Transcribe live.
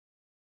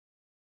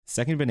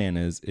Second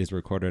Bananas is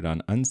recorded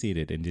on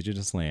unceded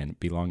indigenous land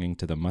belonging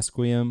to the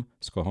Musqueam,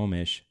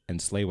 Squamish, and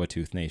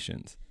Tsleil-Waututh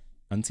nations.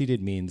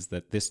 Unceded means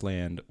that this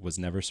land was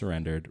never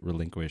surrendered,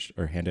 relinquished,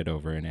 or handed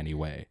over in any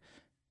way.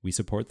 We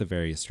support the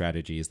various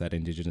strategies that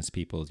indigenous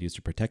peoples use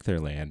to protect their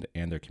land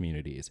and their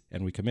communities,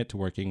 and we commit to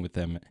working with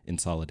them in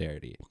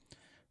solidarity.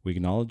 We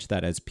acknowledge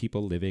that as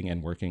people living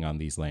and working on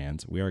these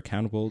lands, we are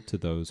accountable to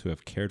those who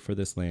have cared for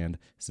this land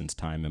since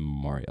time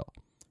immemorial.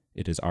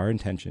 It is our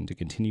intention to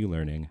continue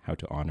learning how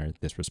to honor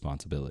this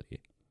responsibility.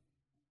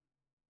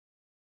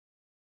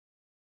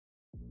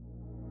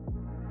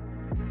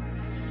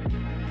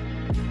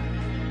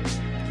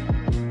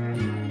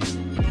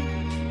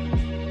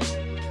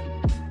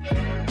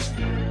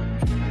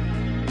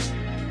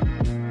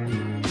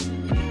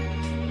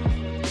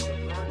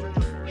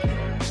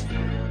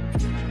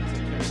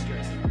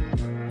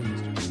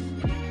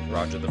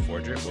 Roger the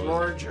Forger?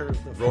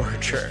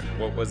 Roger.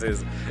 What was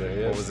his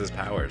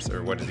powers,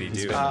 or what did he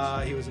do?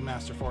 He was a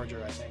master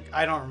forger, I think.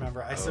 I don't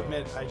remember. I don't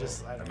know.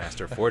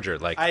 Master forger,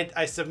 like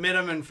I submit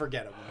them and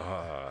forget them.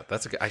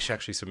 That's I should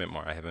actually submit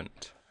more. I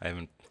haven't.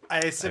 I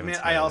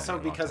also,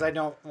 because I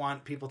don't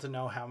want people to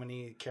know how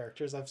many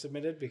characters I've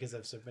submitted, because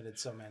I've submitted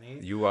so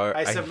many.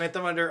 I submit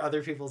them under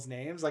other people's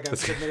names. Like I've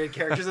submitted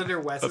characters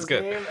under Wes's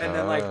name,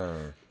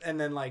 and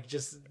then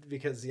just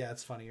because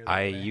it's funnier.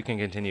 You can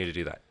continue to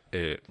do that.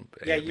 It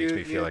makes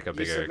me feel like a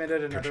bigger. You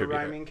submitted another contributor.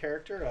 Rhyming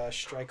character,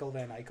 Strykel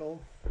Van Eikel.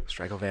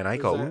 Strykel Van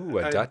Eikel,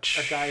 a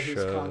Dutch guy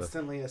who's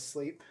constantly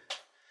asleep.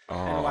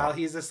 And while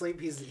he's asleep,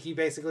 he's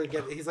basically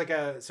like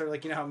a sort of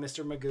like, how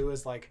Mr. Magoo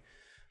is like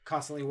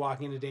constantly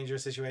walking into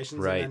dangerous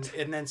situations, right?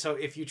 And then so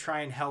if you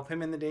try and help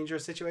him in the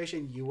dangerous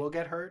situation, you will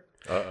get hurt.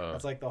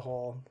 That's like the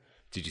whole.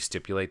 Did you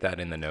stipulate that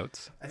in the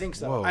notes? I think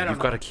so. Whoa, I don't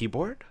know. Got a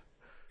keyboard?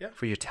 Yeah.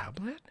 For your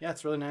tablet? Yeah,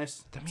 it's really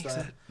nice.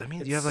 That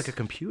means you have like a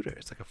computer.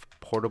 It's like a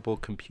portable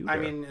computer. I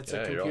mean, it's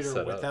a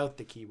computer without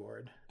the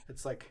keyboard.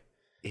 It's like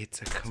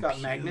it's a computer. It's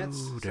got magnets.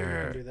 So you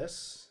can do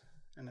this,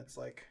 and it's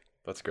like.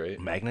 That's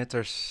great. Magnets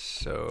are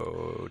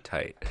so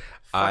tight.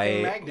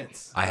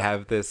 Magnets. I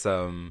have this.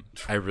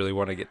 I really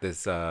want to get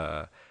this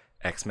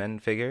X-Men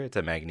figure. It's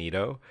a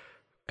Magneto,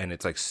 and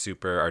it's like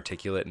super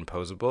articulate and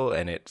posable,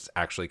 and it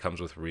actually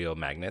comes with real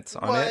magnets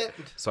on it,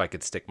 so I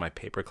could stick my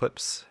paper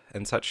clips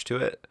and such to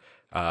it.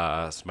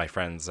 So my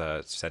friends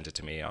sent it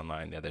to me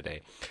online the other day.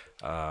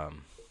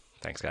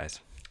 Thanks, guys.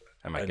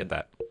 I might get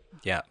that.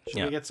 Yeah.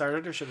 Should we get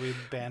started, or should we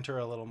banter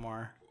a little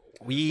more?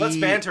 Let's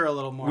banter a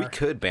little more. We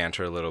could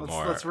banter a little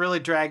more. Let's really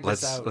drag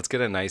this out. Let's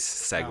get a nice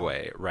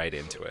segue right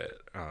into it.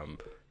 I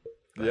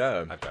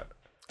got nothing.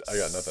 I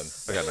got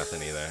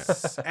nothing either.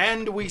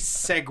 And we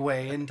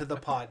segue into the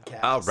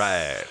podcast. All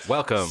right.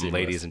 Welcome,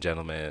 ladies and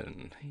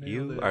gentlemen.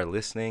 You are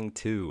listening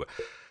to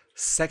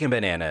Second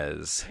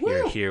Bananas. Woo!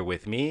 You're here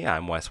with me.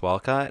 I'm Wes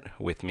Walcott.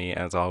 With me,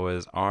 as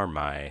always, are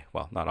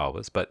not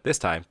always, but this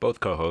time, both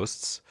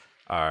co-hosts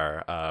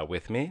are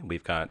with me.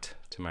 We've got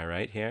to my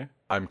right here.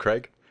 I'm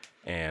Craig.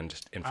 And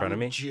in front of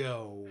me,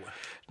 Joe.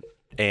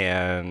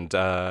 And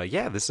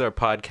this is our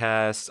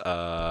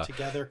podcast.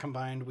 Together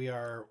combined, we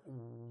are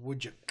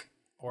Wujik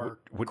or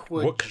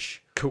Quidge.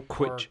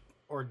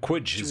 Or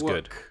Quidge is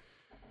good.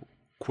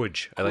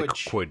 Quidge. I like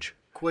Quidge.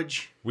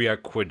 Quidge. We are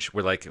Quidge.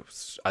 We're like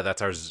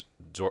that's our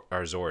Zord.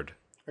 Our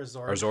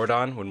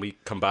Zordon. When we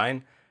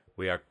combine,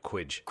 we are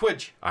Quidge.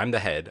 Quidge. I'm the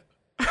head.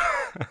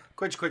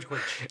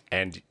 Quidge.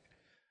 And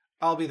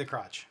I'll be the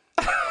crotch.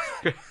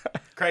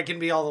 Craig can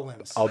be all the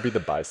limbs. I'll be the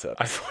bicep.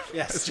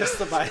 Yes, just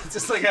the bicep.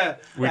 Just like a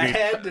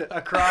head,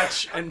 a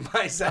crotch, and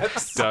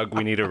biceps. Doug,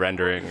 we need a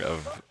rendering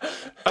of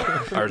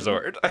our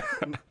Zord.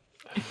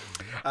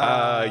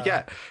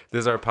 This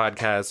is our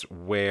podcast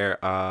where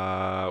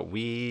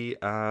we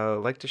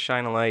like to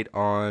shine a light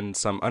on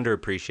some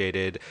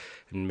underappreciated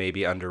and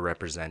maybe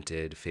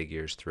underrepresented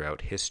figures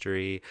throughout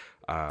history,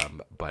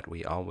 but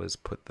we always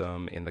put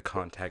them in the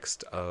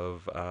context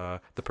of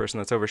the person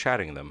that's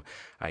overshadowing them,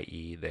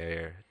 i.e.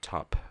 their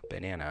top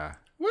banana.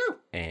 Woo!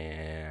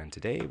 And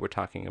today we're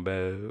talking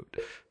about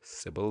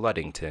Sybil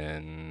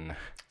Ludington.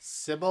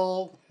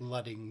 Sybil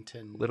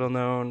Ludington. Little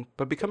known,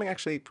 but becoming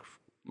actually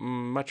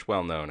much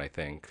well known, I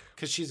think.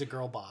 Because she's a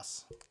girl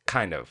boss.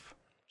 Kind of.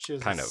 She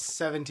was a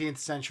 17th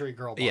century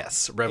girl boss.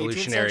 Yes,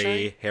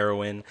 revolutionary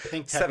heroine. I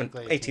think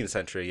technically 18th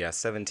century,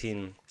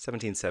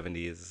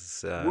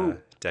 1770s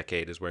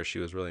decade is where she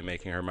was really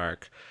making her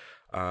mark.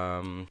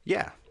 But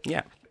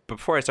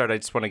before I start, I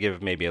just want to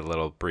give maybe a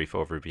little brief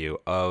overview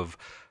of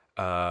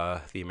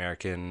the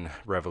American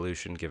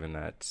Revolution, given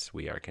that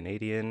we are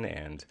Canadian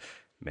and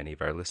many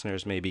of our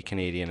listeners may be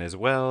Canadian as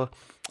well.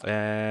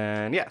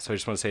 And so I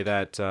just want to say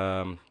that,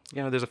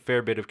 there's a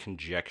fair bit of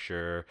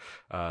conjecture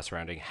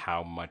surrounding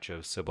how much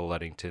of Sybil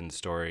Ludington's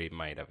story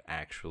might have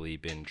actually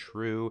been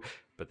true,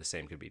 but the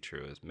same could be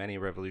true as many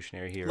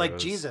revolutionary heroes. Like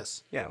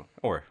Jesus. Yeah,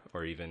 or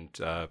even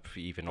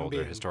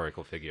older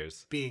historical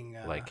figures. Being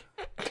like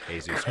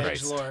Jesus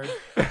Christ. Christ. Lord.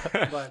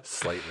 But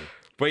Slightly.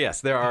 But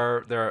yes, there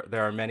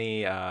are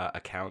many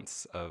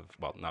accounts of,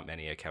 well, not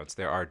many accounts.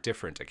 There are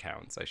different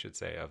accounts, I should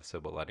say, of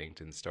Sybil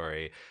Ludington's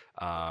story,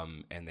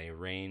 and they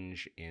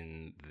range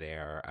in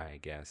their, I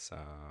guess,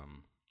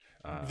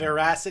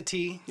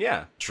 veracity.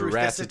 Yeah, truthicity.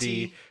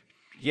 Veracity.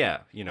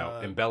 Yeah,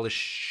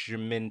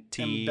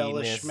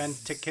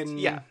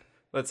 embellishmenty. Yeah,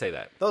 let's say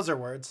that. Those are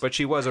words. But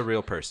she was a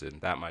real person.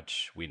 That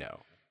much we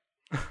know.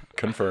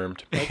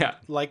 Confirmed.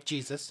 Like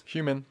Jesus.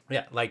 Human.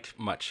 Yeah,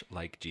 much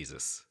like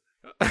Jesus.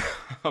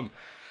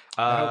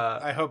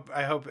 I hope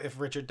if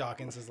Richard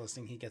Dawkins is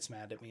listening, he gets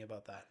mad at me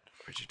about that.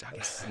 Richard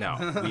Dawkins. No,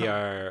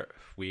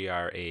 we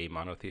are a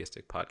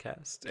monotheistic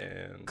podcast,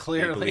 and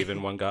clearly we believe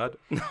in one God.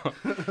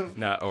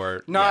 Not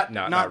the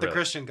really.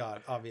 Christian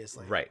God,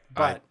 obviously. Right,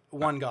 but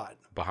one God.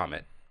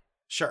 Bahamut.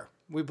 Sure,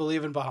 we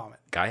believe in Bahamut.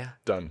 Gaia.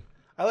 Done.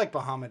 I like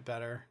Bahamut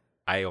better.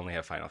 I only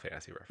have Final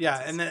Fantasy references.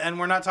 Yeah, and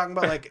we're not talking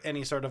about like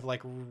any sort of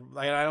like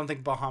I don't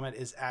think Bahamut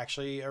is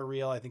actually a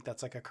real. I think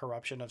that's like a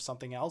corruption of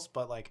something else.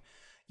 But like,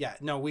 yeah,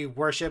 no, we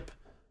worship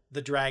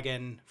the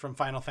dragon from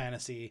Final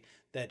Fantasy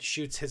that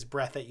shoots his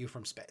breath at you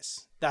from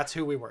space. That's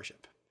who we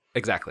worship.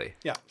 Exactly.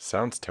 Yeah.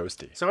 Sounds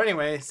toasty. So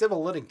anyway,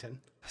 Sybil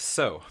Ludington.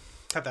 So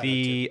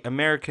the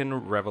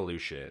American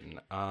Revolution.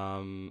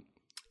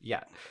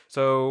 Yeah.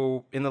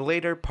 So in the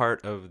later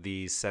part of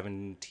the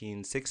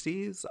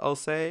 1760s, I'll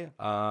say,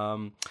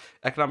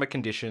 economic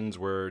conditions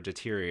were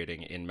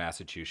deteriorating in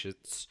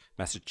Massachusetts.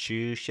 That's how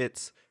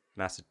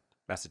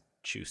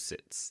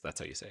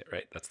you say it,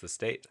 right? That's the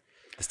state.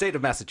 The state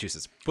of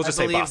Massachusetts. We'll just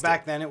say Boston. I believe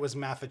back then it was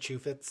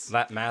Massachusetts.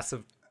 That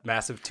massive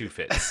two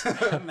fits.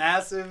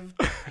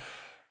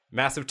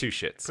 Massive two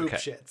shits. Poop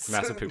shits.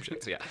 Massive poop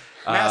shits, yeah.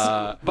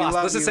 Boston.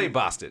 Let's just say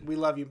Boston. We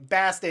love you.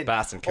 Boston.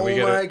 Can we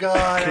get my God,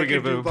 I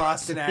can do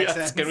Boston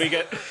accents.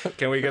 Yes,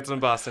 can we get some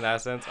Boston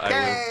accents? I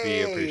would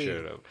be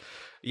appreciative.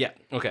 Yeah,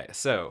 okay.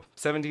 So,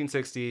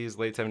 1760s,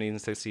 late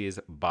 1760s,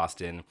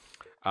 Boston.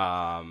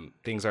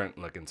 Things aren't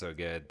looking so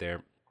good.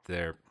 They're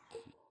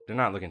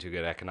not looking too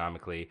good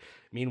economically.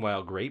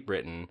 Meanwhile, Great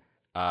Britain,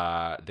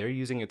 they're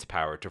using its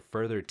power to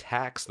further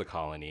tax the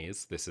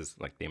colonies. This is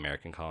like the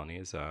American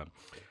colonies.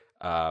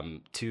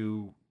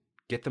 To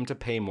get them to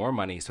pay more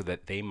money so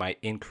that they might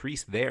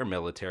increase their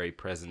military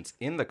presence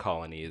in the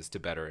colonies to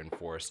better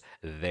enforce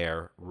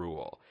their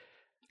rule.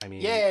 I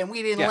mean, yeah, and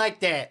we didn't like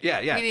that.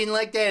 Yeah. We didn't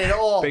like that at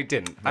all. They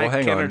didn't. Well,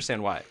 I can't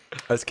understand why.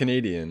 As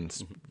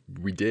Canadians,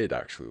 we did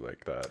actually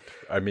like that.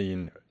 I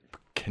mean,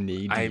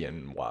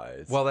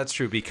 Canadian-wise. Well, that's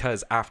true,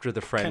 because after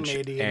the French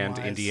and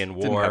Indian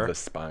War... Didn't have the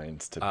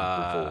spines to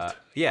revolt.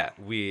 Yeah,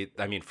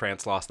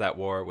 France lost that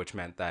war, which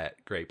meant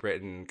that Great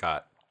Britain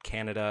got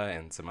Canada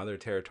and some other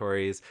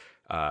territories.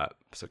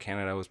 So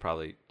Canada was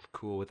probably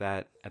cool with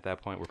that at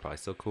that point. We're probably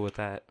still cool with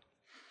that,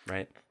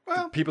 right?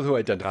 Well, people who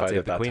identified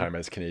at that time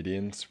as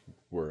Canadians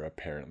were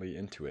apparently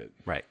into it.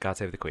 Right. God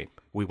save the Queen.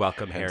 We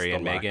welcome Harry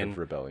and Meghan.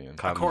 Rebellion.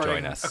 Come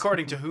join us.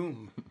 According to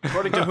whom?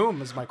 According to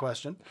whom is my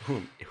question.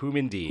 Whom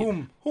indeed?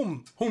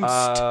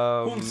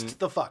 Whomst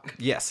the fuck?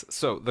 Yes.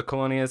 So the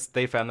colonialists,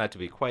 they found that to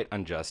be quite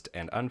unjust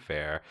and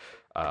unfair,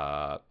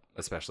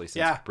 especially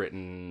since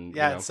Britain.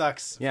 Yeah, it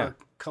sucks for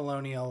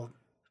colonial.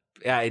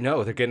 Yeah, I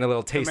know. They're getting a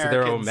little taste of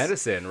their own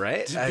medicine,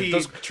 right? To be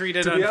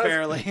treated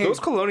unfairly. Honest, those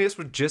colonialists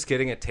were just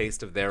getting a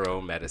taste of their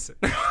own medicine.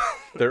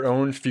 Their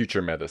own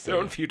future medicine.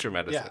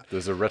 Yeah.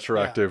 There's a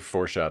retroactive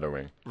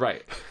foreshadowing.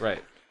 Right.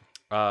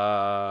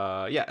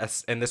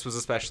 And this was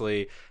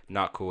especially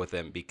not cool with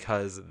them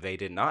because they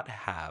did not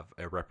have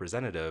a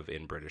representative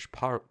in British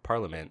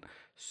Parliament,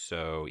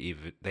 so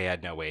they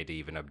had no way to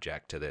even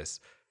object to this.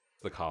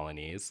 The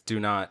colonies do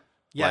not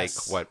like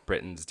what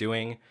Britain's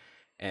doing.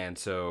 And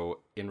so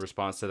in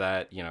response to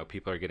that,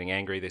 people are getting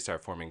angry. They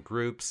start forming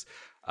groups,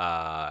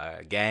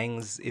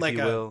 gangs, if you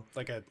will.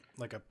 Like a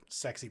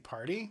sexy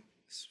party?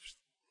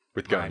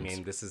 With guns. I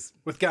mean, this is...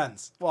 With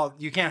guns. Well,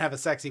 you can't have a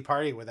sexy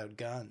party without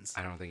guns.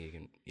 I don't think you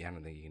can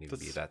even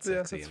be that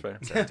sexy in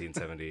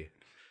 1770.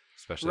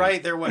 Especially...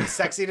 Right,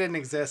 sexy didn't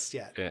exist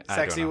yet.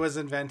 Sexy was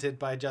invented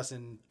by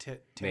Justin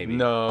Maybe.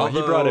 No,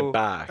 he brought it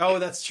back. Oh,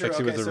 that's true.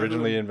 Sexy was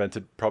originally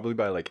invented probably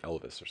by like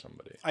Elvis or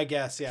somebody. I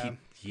guess, yeah.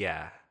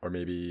 Yeah. Or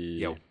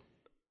maybe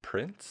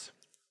Prince?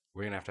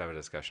 We're going to have a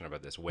discussion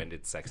about this. When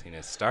did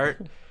sexiness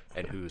start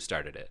and who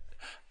started it?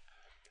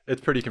 It's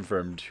pretty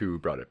confirmed who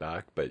brought it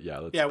back, but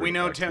we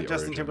know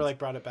Justin Timberlake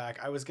brought it back.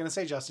 I was going to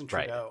say Justin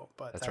Trudeau,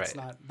 but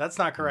that's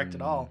not correct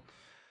at all.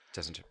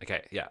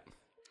 Okay, yeah.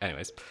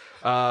 Anyways,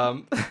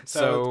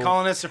 so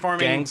colonists are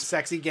forming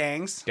sexy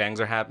gangs. Gangs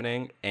are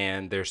happening,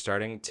 and they're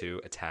starting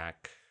to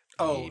attack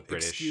the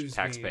British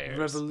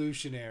taxpayers.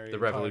 The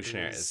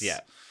revolutionaries,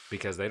 yeah,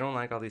 because they don't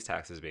like all these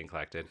taxes being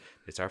collected.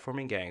 They start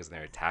forming gangs, and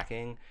they're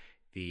attacking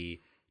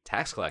the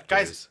tax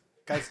collectors.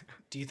 Guys,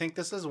 do you think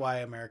this is why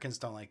Americans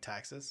don't like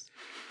taxes?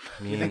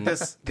 I mean, do you think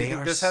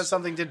this has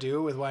something to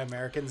do with why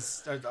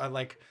Americans are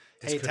like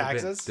hate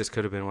taxes? This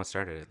could have been what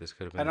started it. This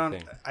could have been the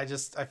thing.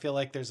 I feel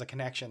like there's a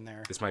connection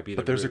there. This might be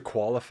But there's a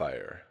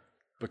qualifier,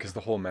 because the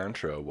whole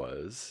mantra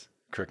was,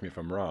 correct me if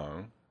I'm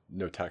wrong,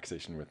 no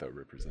taxation without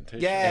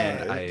representation.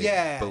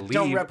 Yeah, believe,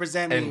 don't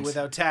represent me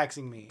without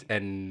taxing me.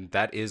 And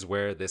that is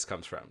where this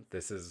comes from.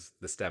 This is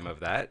the stem of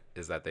that,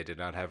 is that they did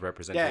not have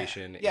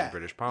representation in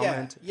British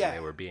Parliament, and they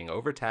were being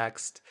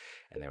overtaxed,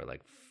 and they were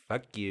like,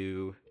 fuck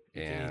you.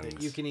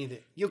 You can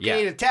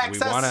either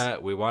tax us,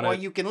 or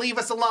you can leave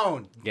us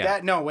alone. Yeah.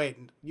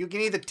 You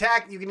can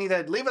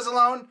either leave us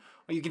alone,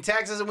 or you can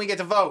tax us and we get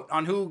to vote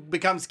on who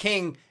becomes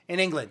king in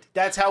England.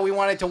 That's how we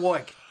want it to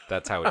work.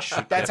 That's how it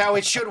should. That's how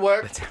it should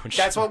work.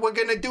 That's what we're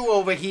gonna do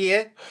over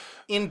here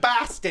in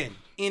Boston.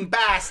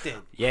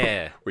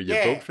 Yeah. Where you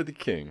vote for the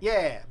king.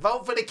 Yeah,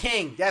 vote for the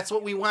king. That's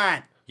what we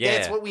want. Yeah.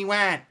 That's what we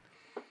want.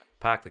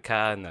 Park the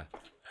car in the.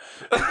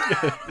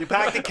 You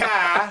park the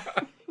car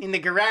in the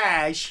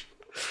garage.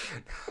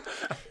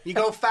 You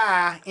go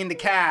far in the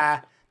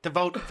car to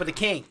vote for the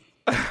king.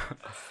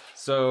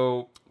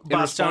 So,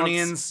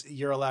 Bostonians,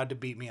 you're allowed to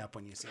beat me up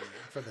when you see me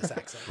for this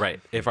accent.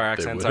 Right. If our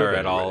accents are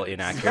at all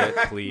inaccurate,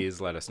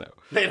 please let us know.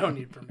 They don't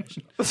need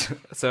permission.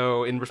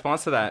 So, in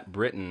response to that,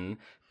 Britain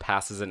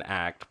passes an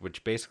act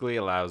which basically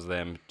allows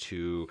them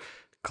to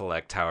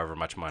collect however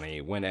much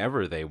money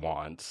whenever they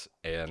want,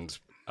 and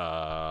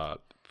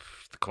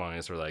the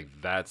colonists were like,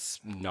 that's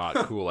not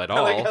cool at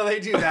all. I like how they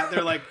do that.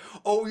 They're like,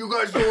 oh, you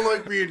guys don't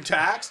like being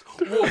taxed?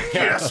 Well,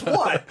 guess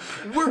what?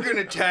 We're going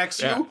to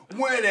tax you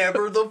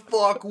whenever the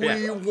fuck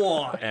we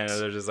want. And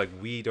they're just like,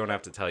 we don't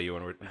have to tell you,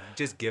 and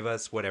just give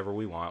us whatever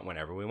we want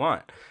whenever we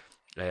want.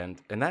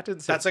 And that did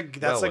that's a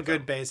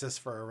good basis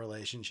for a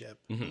relationship.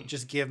 Mm-hmm.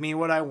 Just give me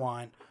what I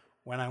want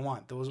when I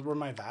want. Those were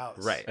my vows.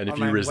 Right. And if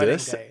you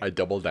resist, I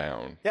double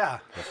down. Yeah.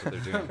 That's what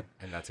they're doing.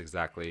 And that's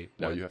exactly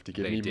now you have to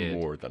give me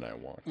more than I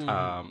want.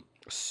 Mm-hmm.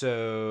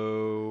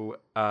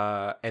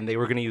 And they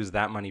were going to use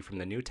that money from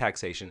the new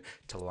taxation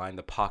to line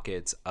the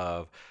pockets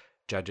of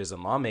judges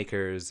and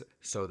lawmakers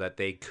so that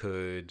they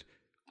could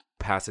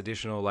pass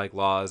additional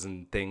laws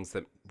and things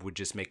that would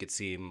just make it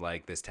seem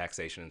like this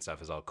taxation and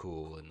stuff is all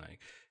cool and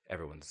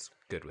everyone's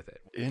good with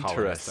it. Interesting.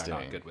 Colonists are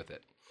not good with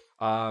it.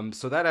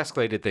 So that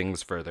escalated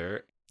things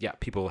further. Yeah,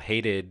 people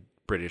hated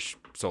British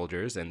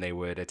soldiers and they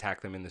would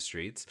attack them in the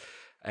streets,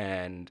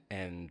 and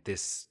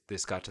this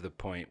got to the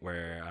point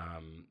where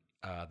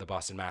the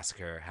Boston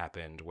Massacre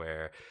happened,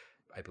 where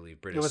I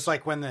believe British. It was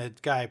like when the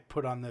guy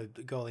put on the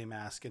goalie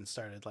mask and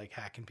started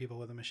hacking people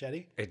with a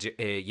machete.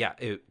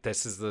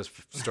 This is the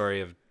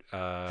story of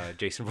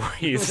Jason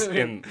Voorhees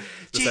in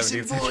the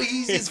Jason 70s.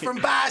 Voorhees is from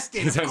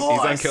Boston. Of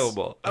course. He's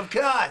unkillable. Of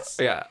course.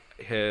 Yeah.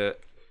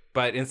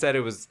 But instead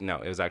it was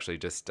actually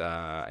just,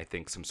 I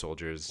think some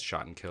soldiers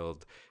shot and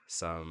killed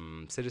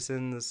some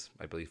citizens.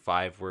 I believe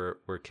 5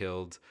 were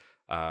killed.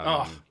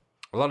 A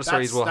lot of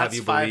stories will have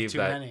you believe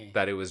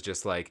that it was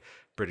just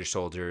British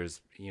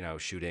soldiers,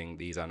 shooting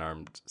these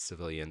unarmed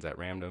civilians at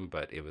random,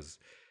 but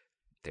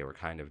they were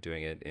kind of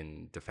doing it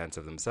in defense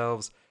of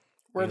themselves.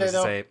 Were they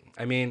though?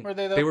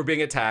 They were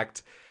being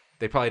attacked.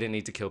 They probably didn't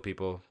need to kill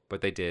people,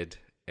 but they did.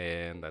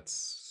 And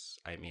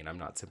I'm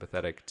not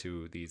sympathetic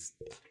to the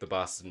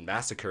Boston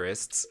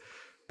massacreists,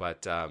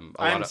 but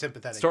I'm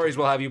sympathetic. Stories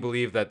will have you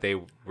believe that they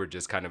were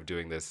just kind of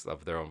doing this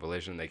of their own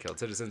volition. They killed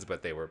citizens,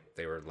 but they were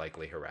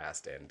likely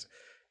harassed and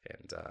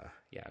it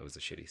was a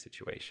shitty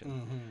situation.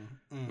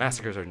 Mm-hmm, mm-hmm,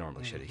 Massacres are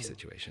normally shitty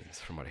situations,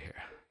 from what I hear.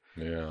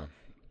 Yeah.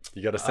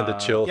 You got to send a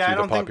chill through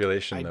the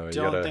population, though. I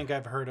don't think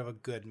I've heard of a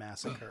good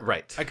massacre.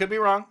 Right. I could be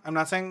wrong. I'm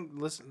not saying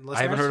listeners.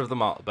 I haven't heard of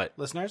them all, but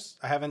listeners,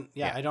 I haven't.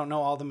 Yeah, I don't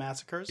know all the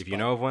massacres. If you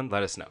know of one,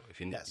 let us know.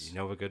 If you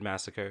know of a good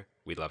massacre,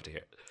 we'd love to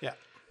hear it.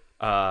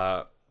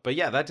 Yeah. But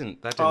yeah, that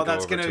didn't go over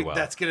too well.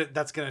 That's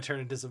gonna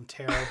turn into some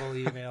terrible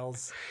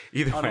emails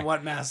on way.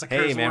 What massacres.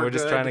 Hey man, we're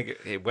just good. trying to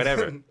get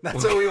whatever.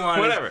 That's what we want.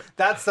 Whatever.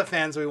 That's the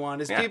fans we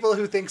want. Is people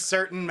who think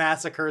certain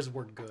massacres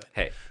were good.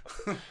 Hey,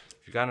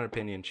 if you got an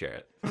opinion,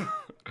 share it.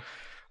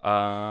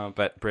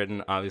 But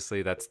Britain,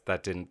 obviously, that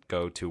didn't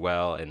go too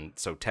well, and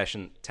so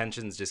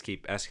tensions just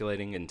keep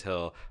escalating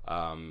until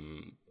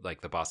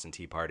the Boston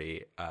Tea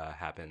Party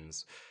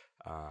happens.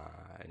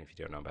 And if you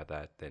don't know about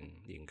that, then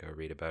you can go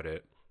read about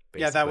it.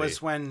 Basically, that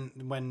was when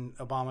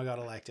Obama got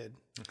elected.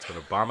 That's when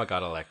Obama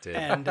got elected,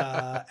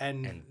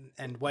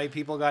 and white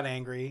people got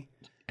angry.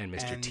 And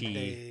Mr.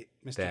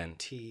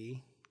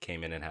 T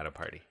came in and had a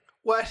party.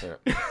 What?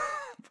 Yeah.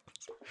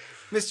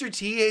 Mr.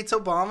 T hates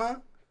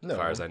Obama? No. As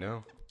far as I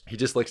know. He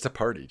just likes to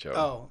party, Joe.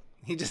 Oh,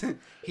 he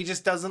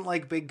just doesn't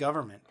like big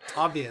government.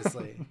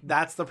 Obviously,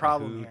 that's the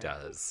problem. Who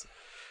does?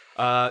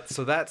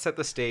 So that set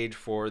the stage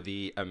for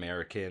the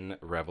American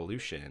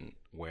Revolution,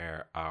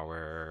 where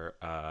our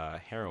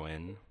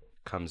heroine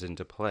comes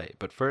into play.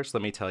 But first,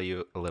 let me tell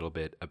you a little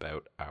bit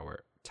about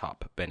our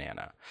top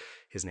banana.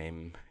 His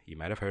name, you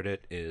might have heard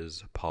it,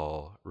 is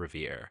Paul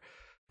Revere.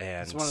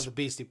 And it's one of the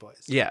Beastie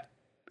Boys. Yeah.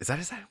 Is that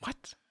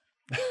what?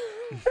 Is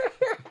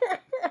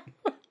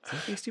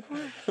that Beastie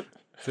Boy?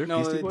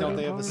 No, don't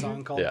they have a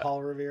song called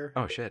Paul Revere?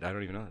 Oh shit, I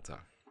don't even know that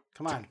song.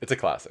 Come on. It's a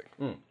classic.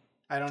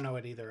 I don't know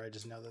it either. I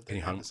just know that they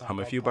have a song. Hum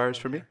a few bars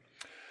for me?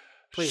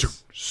 Please. Zook,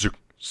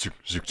 zook,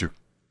 zook, zook.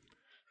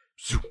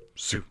 Zook,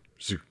 zook,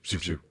 zook,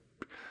 zook, zook.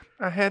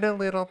 I had a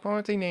little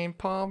party named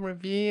Paul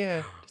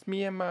Revere. It's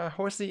me and my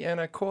horsey and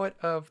a quart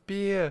of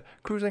beer,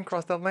 cruising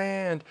across the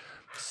land.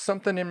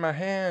 Something in my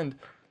hand,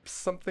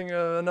 something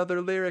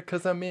another lyric,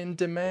 'cause I'm in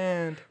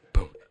demand.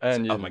 Boom.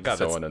 And oh my God,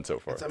 so on and so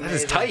forth. That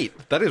is tight.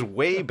 That is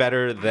way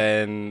better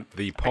than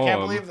the poem. I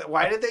can't believe that.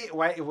 Why did they?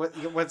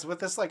 What's with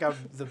this like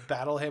the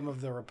Battle Hymn of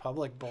the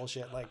Republic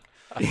bullshit? Like,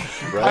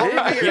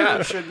 right?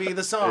 Yeah, should be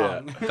the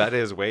song. Yeah. That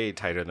is way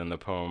tighter than the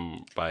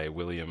poem by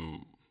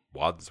William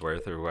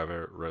Wordsworth or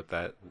whoever wrote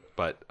that.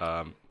 But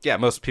yeah,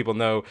 most people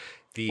know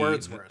the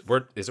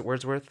Wordsworth. Is it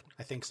Wordsworth?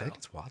 I think so. I think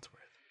it's Wadsworth.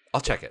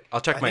 I'll check it.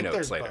 I'll check my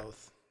notes later.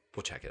 Both.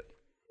 We'll check it.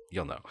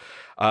 You'll know.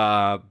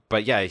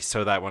 But yeah,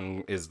 so that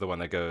one is the one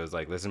that goes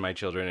like, "Listen, my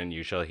children, and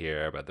you shall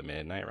hear about the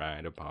midnight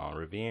ride of Paul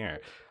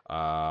Revere."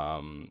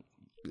 A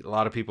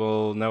lot of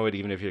people know it,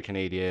 even if you're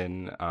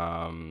Canadian.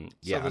 So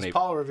this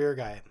Paul Revere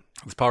guy.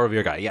 This Paul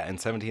Revere guy, yeah, in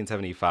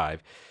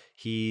 1775,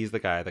 he's the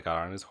guy that got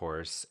on his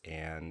horse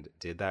and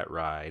did that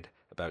ride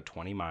about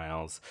 20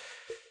 miles,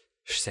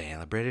 saying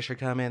the British are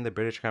coming, the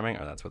British are coming.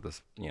 Or that's what the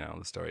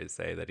stories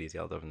say, that he's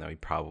yelled, even though he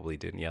probably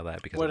didn't yell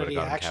that because it would have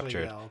gotten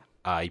captured.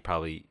 He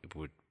probably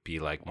would be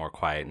like more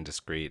quiet and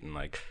discreet and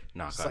like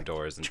knock on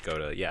doors and go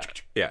to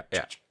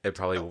it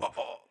probably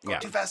go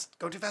too fast,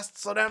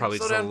 slow down, probably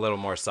slow just down. a little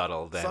more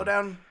subtle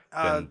than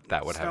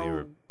that would have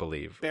you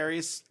believe.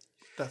 Berries.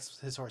 That's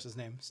his horse's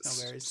name.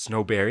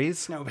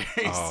 Snowberries.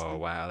 Snowberries? Oh,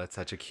 wow. That's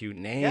such a cute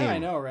name. Yeah, I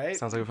know, right?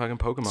 Sounds like a fucking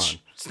Pokemon.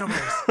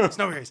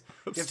 Snowberries.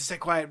 You have to stay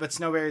quiet, but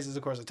Snowberries is,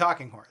 of course, a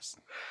talking horse.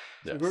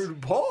 Yes.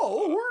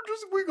 Paul,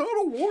 we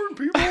gotta warn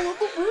people that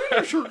the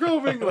British are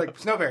coming. Like,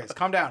 Snowberries,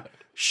 calm down.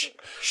 Shh.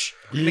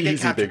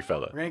 Easy, big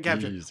fella. We're gonna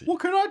capture. Well,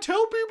 can I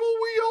tell people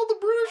we yell the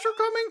British are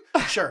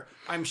coming? Sure.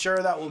 I'm sure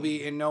that will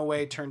be in no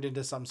way turned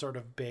into some sort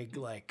of big,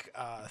 like,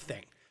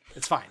 thing.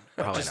 It's fine.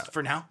 But just not.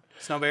 For now,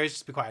 Snowberries,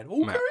 just be quiet.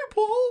 Okay,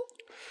 Paul.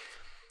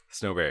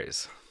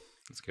 Snowberries.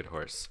 It's a good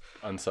horse.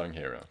 Unsung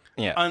hero.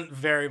 Yeah.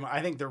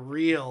 I think the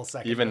real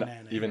second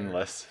banana even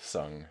less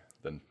sung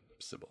than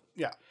Sybil.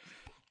 Yeah.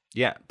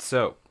 Yeah.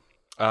 So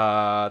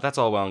that's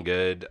all well and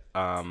good.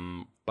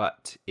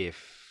 But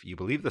if you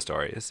believe the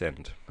stories,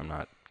 and I'm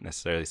not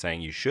necessarily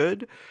saying you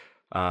should,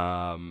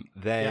 then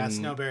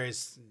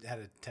Snowberries had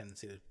a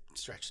tendency to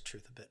stretch the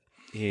truth a bit.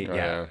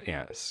 Yeah,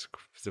 he's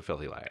a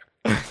filthy liar.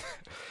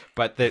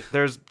 But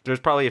there's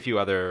probably a few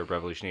other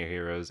revolutionary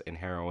heroes and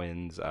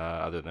heroines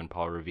other than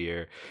Paul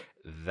Revere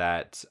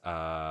that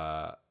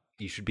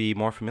you should be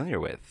more familiar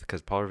with,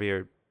 because Paul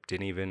Revere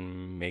didn't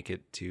even make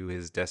it to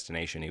his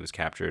destination. He was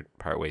captured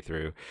partway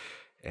through.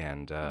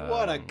 And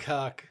what a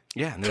cuck.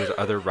 Yeah, and there's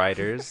other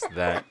writers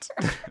that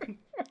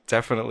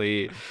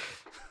definitely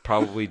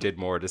probably did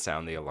more to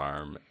sound the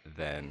alarm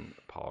than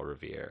Paul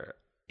Revere.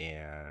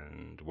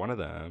 And one of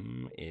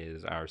them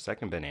is our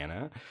second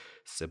banana,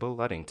 Sybil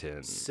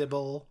Ludington.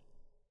 Sybil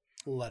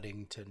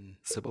Ludington,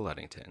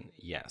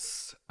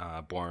 yes.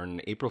 Born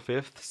April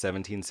 5th,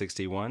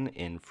 1761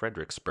 in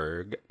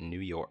Fredericksburg, New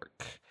York.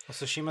 Oh,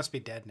 so she must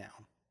be dead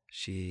now.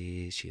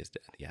 She is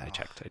dead. Yeah, I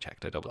checked.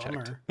 I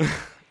double-checked.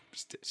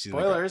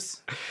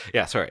 Spoilers.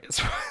 Yeah, sorry.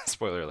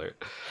 Spoiler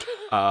alert.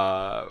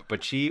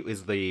 But she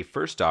is the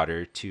first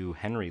daughter to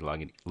Henry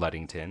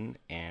Ludington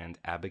and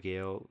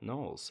Abigail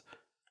Knowles,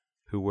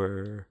 who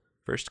were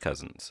first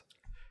cousins.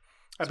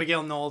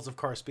 Abigail Knowles, of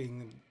course,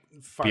 being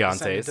far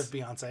Beyonce's. descendant of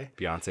Beyonce.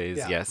 Beyonce's,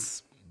 yeah.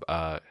 Yes.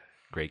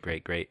 Great.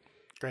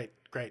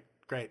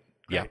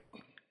 Yeah.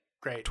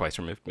 Great. Twice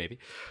removed, maybe.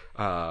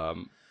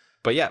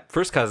 But yeah,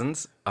 first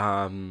cousins.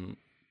 So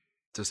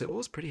Sybil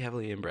was pretty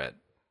heavily inbred,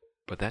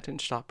 but that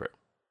didn't stop her.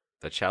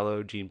 That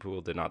shallow gene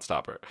pool did not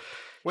stop her.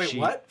 Wait,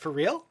 what? For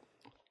real?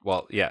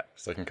 Well, yeah.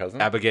 Second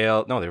cousin?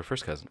 Abigail. No, they were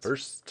first cousins.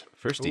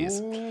 Firsties.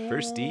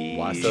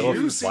 Why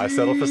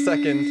settle for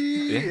second?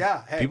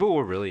 Yeah. Hey. People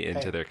were really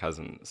into their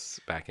cousins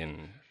back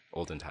in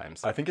olden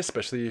times. I think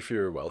especially if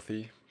you're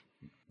wealthy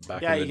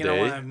back in the day. Yeah, you don't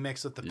want to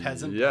mix with the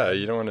peasant. Yeah,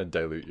 you don't want to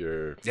dilute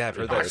your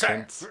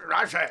inheritance.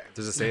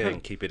 There's a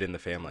saying, keep it in the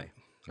family.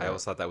 I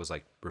always thought that was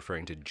like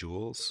referring to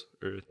jewels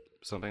or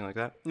something like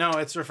that. No,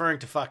 it's referring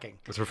to fucking.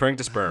 It's referring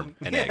to sperm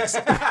and eggs.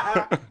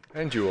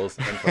 And jewels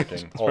and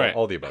fucking.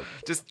 All the above.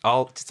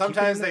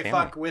 Sometimes they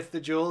fuck with the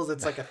jewels.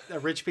 It's like a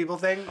rich people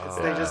thing.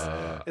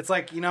 It's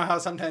like, you know how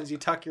sometimes you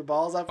tuck your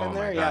balls up in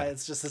there? Yeah,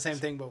 it's just the same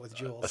thing, but with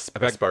jewels.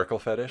 A sparkle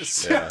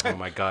fetish? Yeah. Oh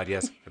my God,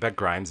 yes. I bet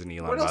Grimes and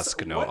Elon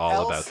Musk know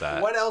all about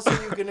that. What else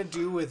are you going to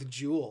do with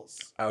jewels?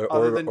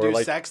 Other than do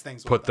sex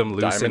things with put them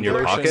loose in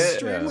your pocket?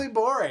 Extremely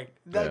boring.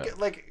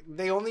 Like,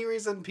 the only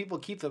reason people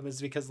keep them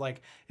is because,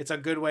 like, it's a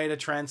good way to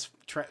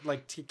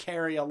to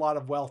carry a lot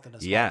of wealth in a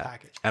small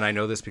package. And I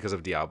know this because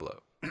of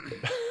Diablo.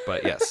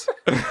 But yes.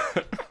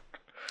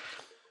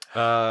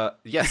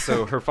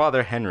 So her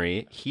father,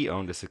 Henry, he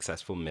owned a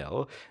successful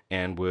mill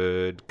and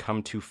would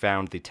come to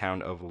found the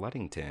town of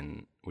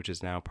Ludington, which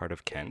is now part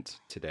of Kent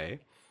today.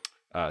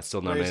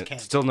 Still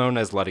known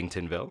as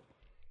Ludingtonville.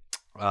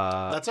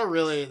 That's a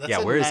really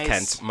where's nice...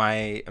 Kent?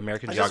 My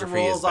American geography is bad. Just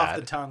rolls off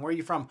the tongue. Where are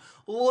you from?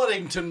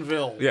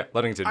 Luddingtonville. Yeah,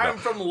 Luddingtonville. I'm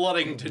from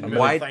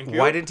Luddingtonville. Thank you.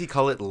 Why didn't he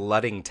call it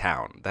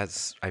Luddingtown?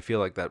 I feel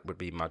like that would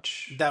be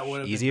much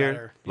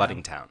easier.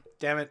 Luddingtown.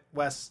 Damn it,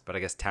 Wes. But I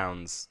guess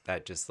towns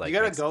that just like you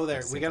gotta go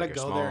there. We gotta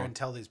go there and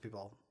tell these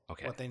people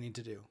what they need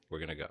to do. We're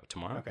gonna go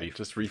tomorrow. Okay,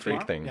 just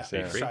refreak things.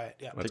 Yeah, try it.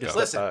 Yeah,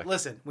 let's go.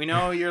 Listen. We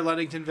know you're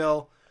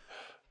Luddingtonville.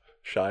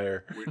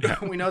 Shire.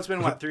 We know it's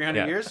been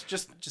 300 years.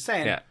 Just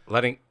saying. Yeah,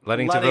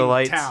 Luddingtonville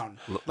lights. Town.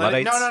 No. Let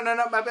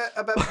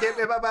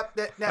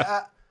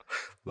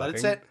it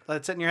sit. Let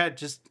it sit in your head.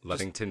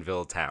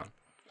 Luddingtonville town.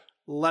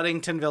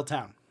 Luddingtonville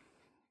town.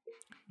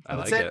 I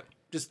like it.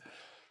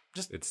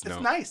 It's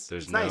nice.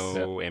 There's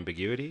no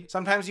ambiguity.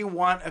 Sometimes you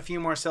want a few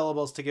more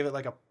syllables to give it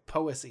like a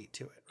poesy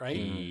to it, right?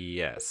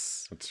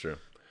 Yes, that's true.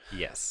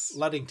 Yes,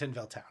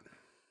 Luddingtonville town.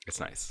 It's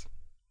nice.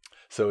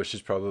 So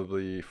she's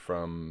probably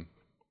from,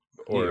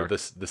 or the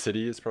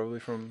city is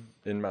probably from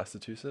in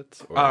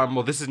Massachusetts. Or?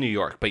 Well, this is New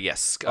York, but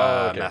yes,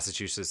 okay.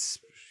 Massachusetts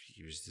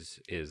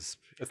is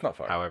it's not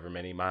far. However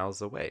many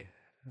miles away.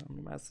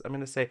 I'm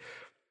gonna say,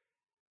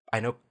 I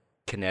know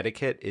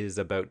Connecticut is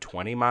about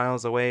 20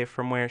 miles away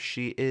from where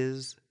she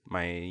is.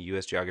 My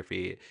U.S.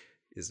 geography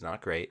is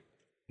not great.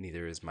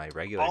 Neither is my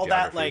regular geography.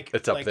 That, like,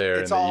 it's up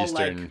there in the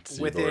eastern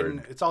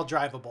seaboard. It's all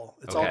drivable.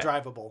 It's all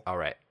drivable. All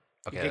right.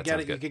 Okay,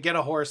 you could get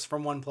a horse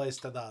from one place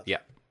to the other. Yeah.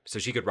 So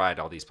she could ride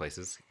all these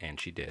places, and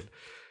she did.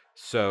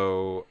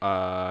 So,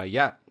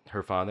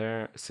 her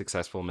father,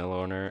 successful mill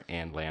owner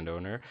and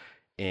landowner.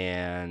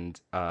 And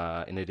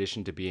in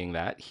addition to being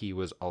that, he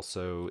was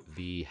also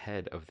the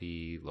head of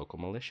the local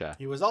militia.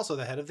 He was also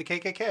the head of the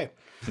KKK.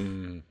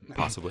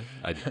 Possibly.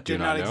 I did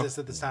not exist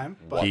at this time.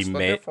 But What's the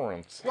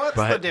difference? What's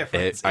the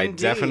difference? I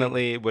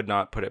definitely would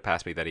not put it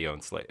past me that he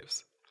owned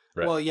slaves.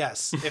 Right. Well,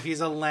 yes, if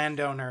he's a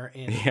landowner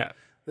in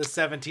the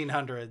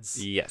 1700s.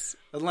 Yes.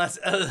 Unless...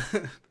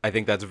 I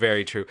think that's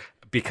very true.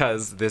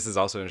 Because this is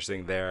also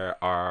interesting,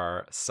 there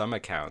are some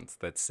accounts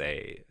that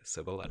say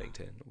Sybil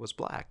Luddington was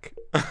black.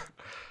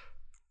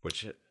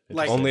 Which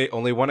like,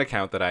 only one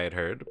account that I had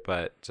heard,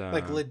 but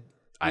I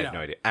have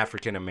no idea.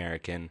 African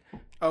American.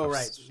 Oh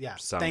right, yeah.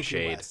 Some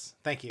shade. You, Wes.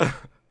 Thank you.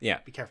 Yeah.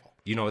 Be careful.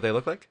 You know what they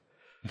look like?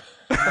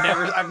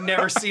 I've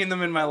never seen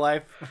them in my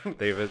life.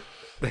 They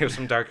have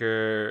some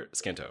darker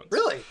skin tones.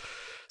 Really?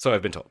 So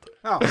I've been told.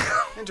 Oh,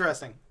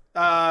 interesting.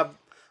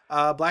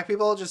 Black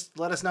people, just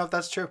let us know if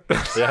that's true.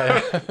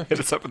 Yeah.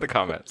 Hit us up in the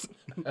comments.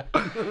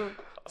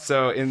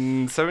 So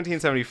in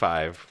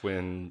 1775,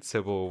 when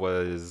Sybil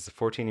was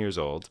 14 years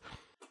old,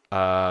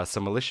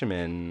 some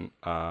militiamen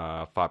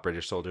fought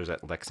British soldiers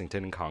at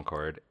Lexington and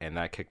Concord, and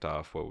that kicked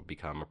off what would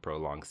become a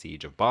prolonged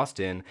siege of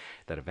Boston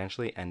that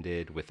eventually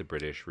ended with the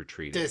British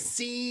retreating. The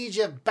Siege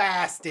of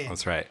Boston.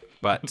 That's right.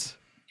 But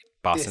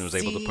Boston was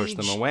able to push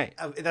them away.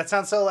 That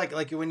sounds so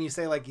like when you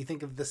say like you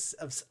think of this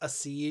of a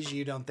siege,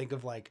 you don't think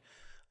of like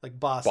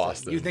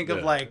Boston. You think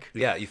of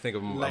you think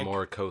of a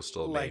more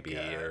coastal maybe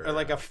or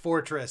like a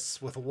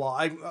fortress with wall.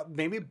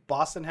 Maybe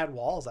Boston had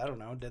walls. I don't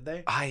know. Did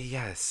they?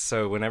 Yes.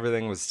 So when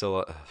everything was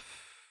still,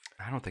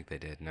 I don't think they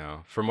did.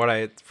 No. From what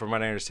I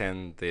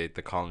understand, the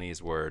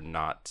colonies were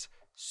not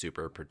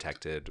super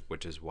protected,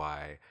 which is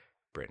why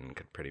Britain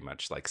could pretty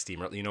much like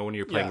steamroll. You know, when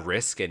you're playing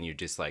Risk and you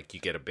just like you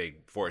get a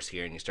big force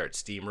here and you start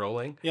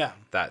steamrolling. Yeah.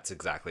 That's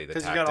exactly the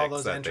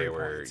tactics that they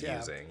were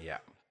using. Yeah.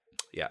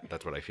 Yeah,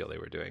 that's what I feel they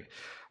were doing.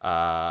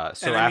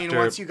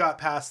 Once you got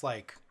past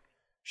like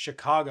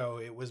Chicago,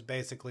 it was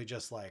basically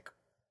just like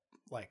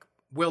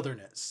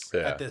wilderness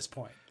at this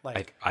point.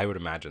 Like I would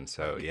imagine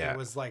so. Yeah, it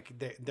was like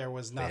there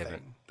was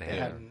nothing. They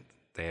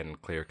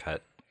hadn't clear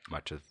cut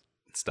much of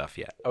stuff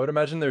yet. I would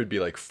imagine there would be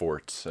like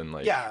forts and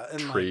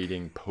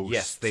trading posts.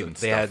 Yes,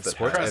 they had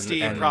sports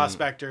and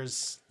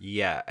prospectors.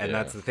 Yeah, and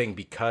that's the thing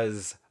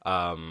because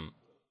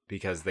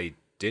they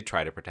did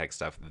try to protect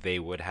stuff, they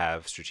would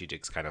have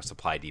strategic kind of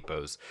supply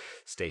depots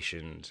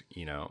stationed,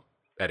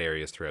 at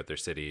areas throughout their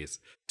cities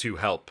to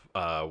help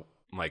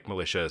like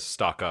militia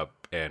stock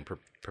up and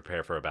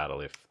prepare for a battle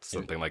if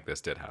something like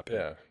this did happen.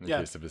 Yeah, in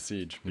case of a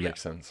siege.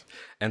 Makes sense.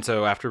 And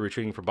so after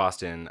retreating from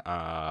Boston,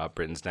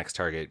 Britain's next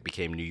target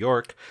became New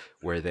York,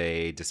 where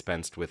they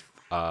dispensed with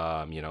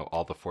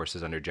all the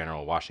forces under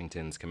General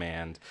Washington's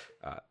command.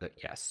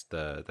 That's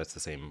the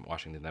same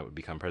Washington that would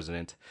become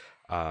president.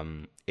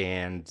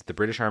 And the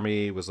British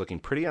Army was looking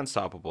pretty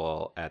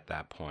unstoppable at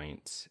that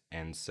point.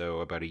 And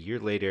so about a year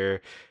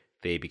later,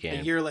 they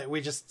began. A year later,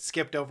 we just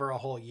skipped over a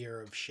whole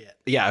year of shit.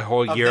 Yeah, a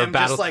whole year of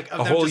battle.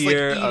 A whole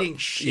year of eating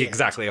shit.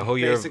 Exactly, a whole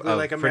year of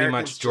pretty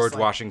much George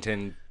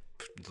Washington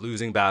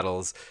losing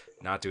battles,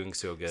 not doing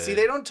so good. See,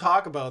 they don't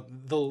talk about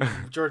the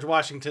George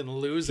Washington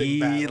losing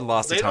battles. He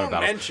lost a ton of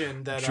battles. They don't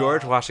mention that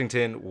George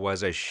Washington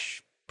was a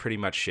pretty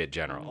much shit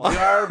general.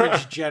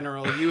 Garbage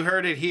general. You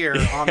heard it here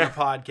on the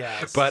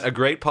podcast. But a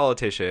great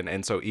politician,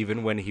 and so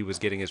even when he was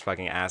getting his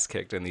fucking ass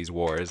kicked in these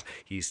wars,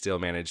 he still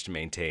managed to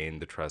maintain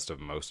the trust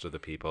of most of the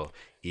people,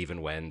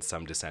 even when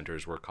some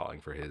dissenters were calling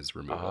for his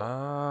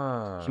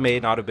removal. He may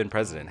not have been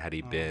president had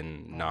he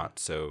been not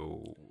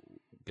so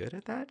good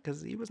at that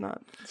because he was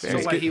not.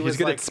 He was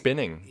good at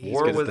spinning.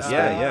 War was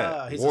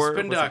He's War a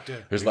spin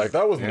doctor. He's like,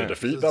 that wasn't a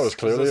defeat. That was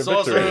clearly a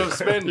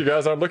victory. You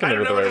guys aren't looking at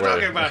it the right way. I don't know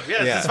what you're talking about.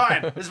 Yes, it's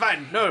fine. It's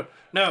fine.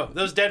 No,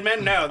 those dead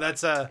men. No,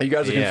 that's You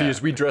guys are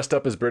confused. We dressed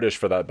up as British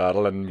for that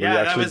battle, and we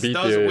actually beat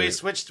the. We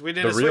switched. We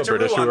did a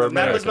switcheroo on them.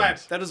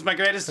 That was my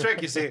greatest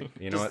trick. You see,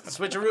 you know what?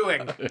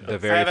 Switcherooing. The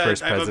very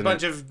first president. I have a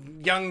bunch of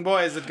young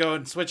boys that go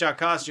and switch out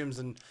costumes,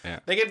 and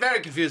they get very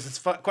confused. It's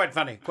quite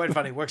funny.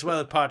 Works well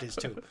at parties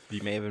too.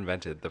 He may have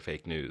invented the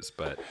fake news,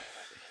 but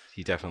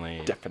he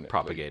definitely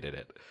propagated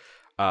it.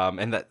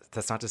 And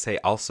that's not to say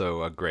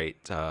also a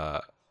great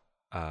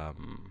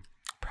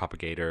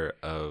propagator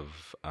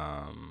of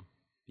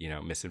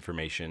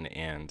misinformation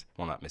and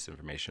not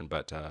misinformation,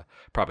 but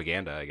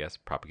propaganda. I guess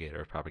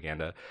propagator of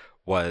propaganda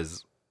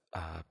was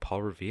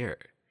Paul Revere.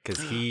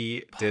 Because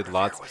he did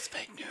lots. Was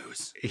fake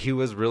news. He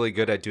was really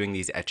good at doing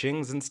these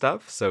etchings and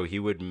stuff. So he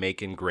would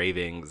make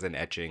engravings and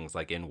etchings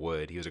like in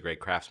wood. He was a great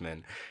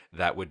craftsman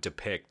that would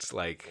depict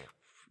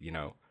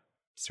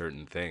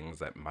certain things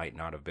that might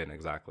not have been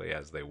exactly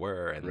as they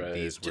were, and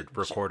these were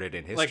recorded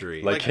in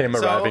history. Like him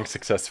arriving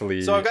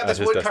successfully. So I've got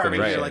this wood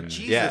carving here. Like,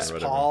 Jesus,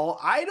 Paul,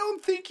 I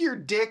don't think your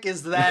dick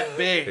is that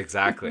big.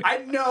 Exactly. I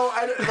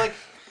don't like.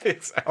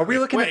 Are we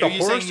looking at the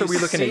horse or are we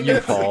looking at you,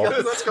 Paul?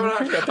 What's going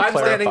on? I'm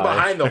standing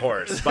behind the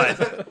horse,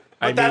 but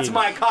that's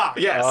my cock.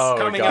 Yes,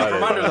 coming up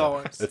from under the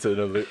horse. It's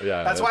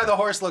that's why the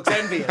horse looks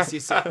envious.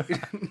 You see.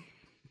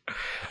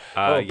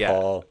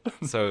 Paul.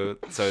 So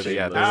there's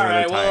all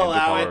right, we'll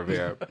allow it.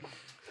 Revere.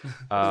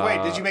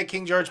 Wait, did you make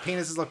King George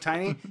penises look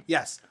tiny?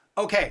 Yes.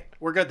 Okay,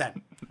 we're good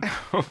then.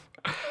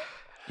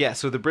 Yeah,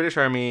 so the British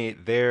Army,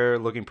 they're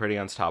looking pretty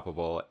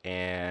unstoppable,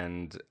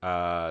 and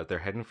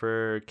they're heading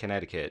for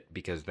Connecticut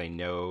because they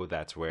know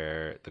that's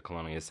where the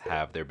colonialists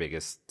have their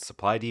biggest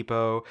supply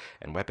depot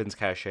and weapons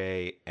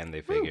cache, and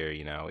they figure,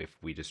 if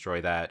we destroy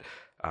that,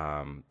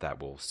 that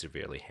will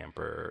severely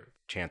hamper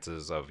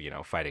chances of,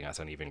 fighting us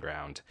on even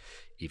ground,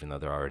 even though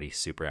they're already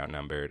super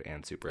outnumbered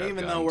and super outgunned.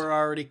 Even though we're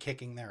already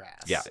kicking their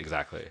ass. Yeah,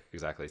 exactly.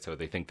 So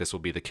they think this will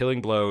be the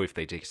killing blow if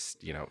they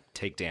just,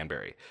 take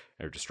Danbury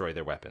or destroy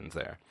their weapons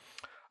there.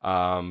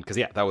 Because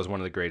that was one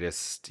of the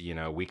greatest,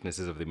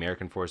 weaknesses of the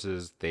American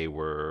forces. They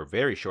were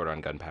very short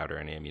on gunpowder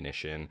and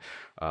ammunition.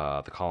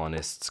 The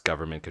colonists'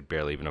 government could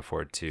barely even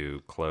afford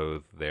to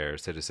clothe their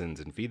citizens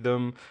and feed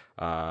them.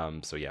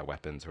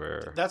 Weapons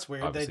were. That's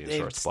weird. They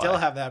still supply.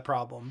 Have that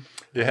problem.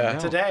 Yeah.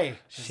 Today,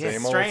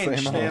 it's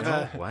strange. They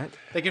have what?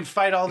 They can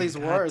fight all these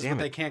wars, but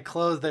they can't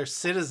clothe their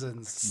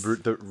citizens. All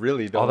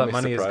that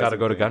money has got to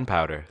go to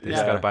gunpowder. They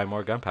just got to buy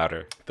more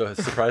gunpowder. The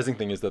surprising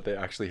thing is that they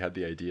actually had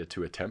the idea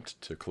to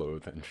attempt to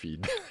clothe and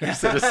feed their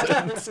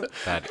citizens.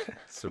 That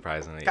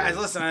surprisingly, guys,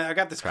 listen, I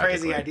got this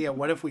crazy idea.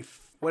 What if we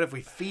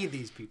feed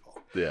these people?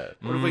 Yeah.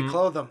 What if we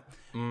clothe them?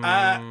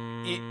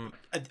 I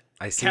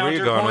see where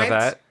you're going with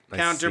that.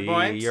 Counterpoint.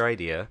 I see your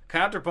idea.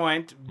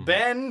 Counterpoint.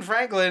 Ben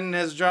Franklin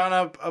has drawn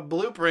up a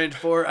blueprint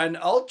for an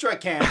ultra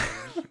cannon.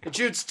 It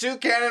shoots 2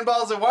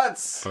 cannonballs at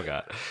once. Oh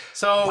God.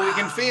 So we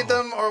can feed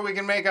them, or we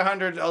can make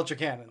 100 ultra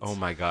cannons. Oh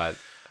my God.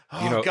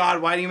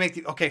 God, why do you make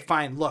the? Okay,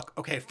 fine. Look.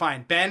 Okay,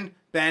 fine. Ben,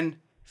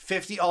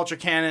 50 ultra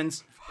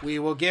cannons. We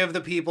will give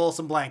the people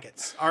some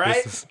blankets. All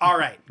right? All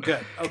right. Good.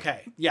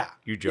 Okay. Yeah.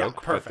 You joke,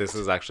 yeah, perfect. But this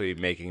is actually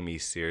making me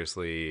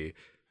seriously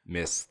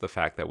miss the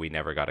fact that we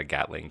never got a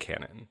Gatling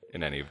cannon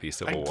in any of these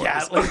civil wars.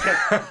 Gatling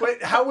cannon?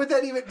 Wait, how would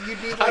that even?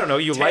 You'd need like I don't know.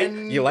 You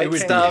light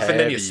stuff and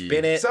then you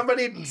spin it.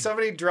 Somebody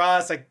draw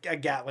us a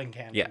Gatling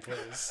cannon,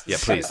 please. Yeah,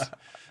 please.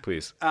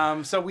 Please.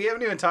 So we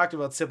haven't even talked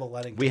about Sybil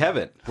Ludington. We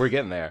haven't. We're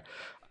getting there.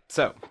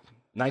 So,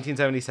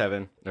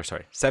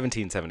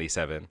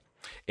 1777,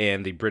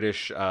 and the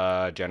British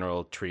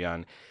General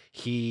Tryon,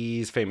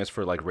 he's famous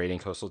for like raiding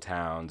coastal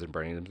towns and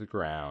burning them to the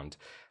ground.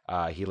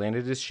 He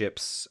landed his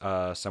ships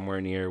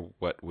somewhere near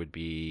what would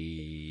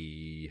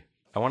be,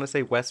 I want to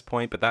say West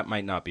Point, but that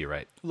might not be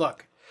right.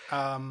 Look,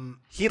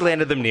 he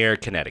landed them near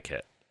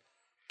Connecticut.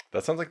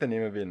 That sounds like the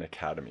name of an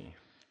academy.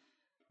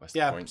 West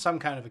Point. Some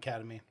kind of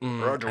academy.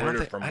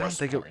 Graduated from West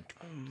Point.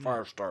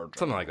 5-star.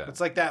 Something like that.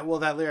 It's like that. Well,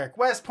 that lyric,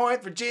 West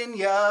Point,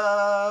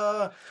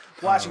 Virginia,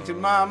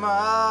 Washington,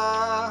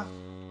 Mama.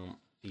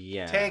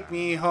 Yeah. Take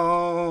me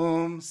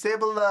home,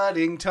 Sybil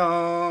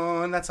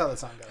Ludington. That's how the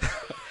song goes.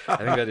 I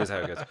think that is how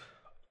it goes.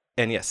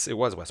 And yes, it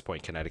was West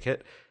Point,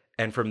 Connecticut.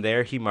 And from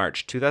there, he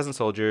marched 2,000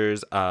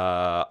 soldiers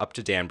up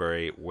to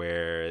Danbury,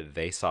 where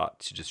they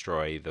sought to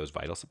destroy those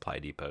vital supply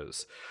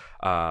depots.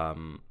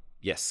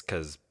 Yes,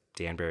 because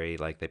Danbury,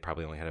 like, they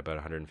probably only had about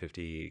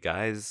 150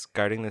 guys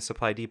guarding the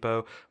supply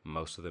depot,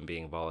 most of them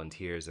being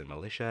volunteers and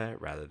militia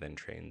rather than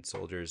trained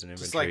soldiers and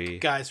infantry. Just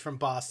like guys from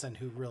Boston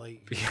who really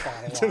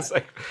fought a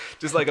lot.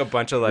 just like a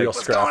bunch of like real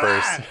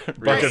scrappers.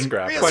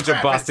 Bunch of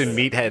Boston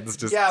meatheads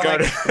just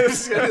guarding.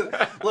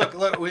 Look,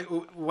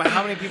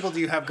 how many people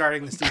do you have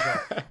guarding this depot?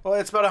 Well,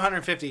 it's about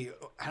 150.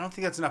 I don't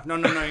think that's enough. No,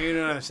 you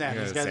don't understand.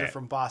 These guys are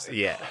from Boston.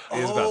 Yeah.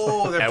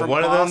 Oh, they're from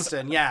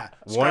Boston. Yeah.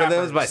 One of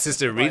them's my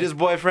sister Rita's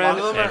boyfriend,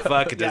 and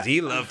fuck, does he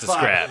love to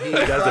scrap. He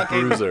does a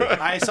bruiser.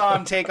 I saw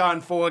him take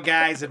on 4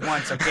 guys at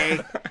once,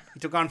 okay? He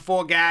took on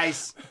 4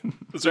 guys.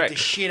 That's right. The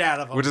shit out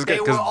of them. Which is good. They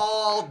were 'cause-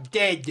 all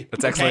dead.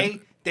 That's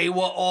excellent. They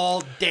were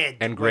all dead.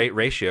 And great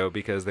ratio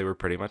because they were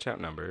pretty much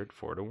outnumbered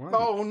 4-1.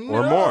 Oh, no.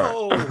 Or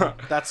more.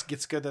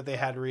 It's good that they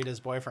had Rita's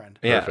boyfriend.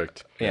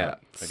 Perfect. Yeah.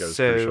 I guess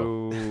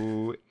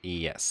So,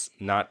 yes,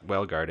 not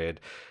well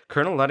guarded.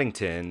 Colonel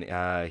Ludington,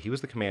 he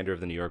was the commander of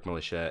the New York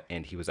militia,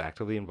 and he was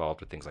actively involved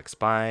with things like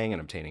spying and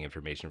obtaining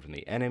information from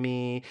the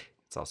enemy.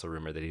 It's also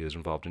rumored that he was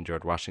involved in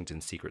George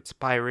Washington's secret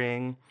spy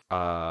ring.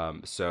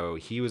 So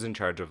he was in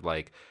charge of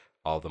like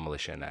all the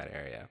militia in that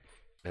area.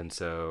 And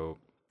so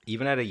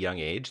even at a young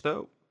age,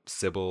 though,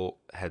 Sybil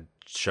had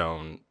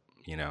shown,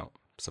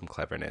 some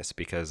cleverness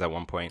because at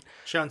one point...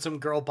 Shown some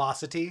girl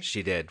bossity?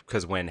 She did,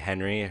 because when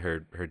Henry, her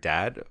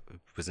dad,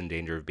 was in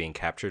danger of being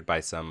captured by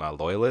some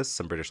loyalists,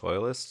 some British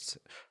loyalists,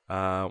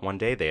 one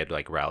day they had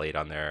like rallied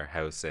on their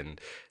house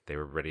and they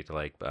were ready to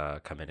like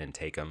come in and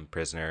take him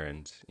prisoner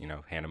and,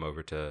 hand him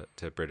over to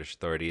British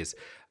authorities.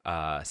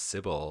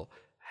 Sybil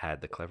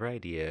had the clever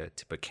idea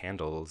to put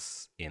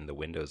candles in the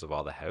windows of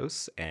all the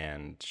house,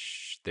 and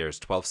there's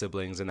 12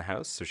 siblings in the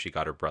house, so she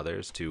got her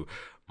brothers to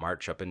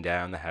march up and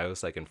down the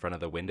house like in front of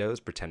the windows,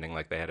 pretending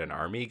like they had an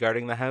army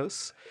guarding the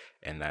house,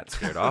 and that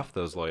scared off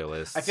those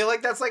loyalists. I feel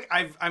like that's like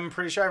I'm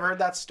pretty sure I've heard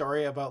that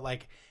story about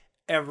like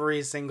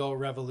every single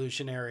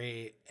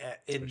revolutionary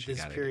in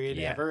this period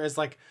ever is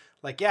like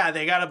they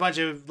got a bunch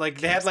of they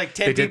had like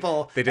 10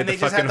 people. They did and the they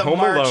just fucking had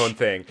Home Alone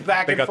thing.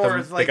 Back and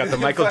forth. They got the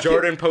Michael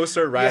Jordan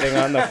poster riding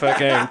on the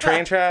fucking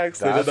train tracks.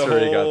 That's they did the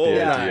where you got the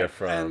whole idea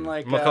from. And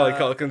like Macaulay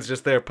Culkin's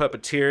just there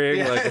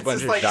puppeteering like a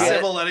bunch of like shots.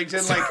 Sybil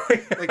Ludington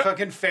like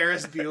fucking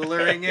Ferris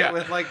Buellering it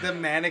with like the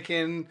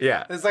mannequin.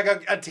 Yeah. There's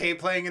like a tape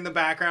playing in the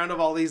background of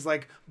all these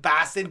like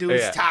Boston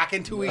dudes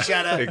talking to each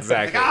other.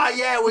 Exactly.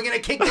 Like, we're gonna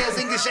kick those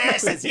English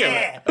asses.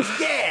 Get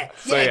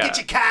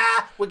your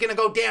car. We're gonna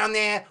go down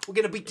there. We're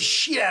gonna beat the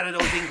shit out of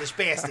those English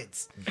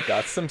bastards.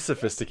 That's some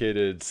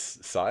sophisticated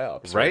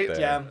psyops, right? There.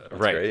 Yeah, that's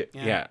right. Great.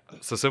 Yeah.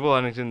 So Sybil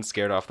Ludington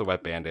scared off the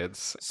wet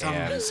bandits.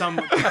 Some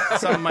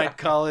might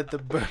call it the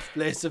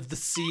birthplace of the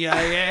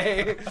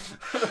CIA.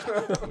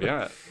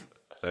 Yeah,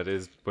 that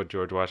is what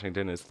George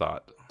Washington is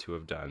thought to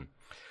have done.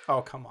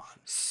 Oh, come on.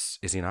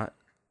 Is he not?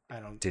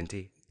 Didn't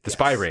he? The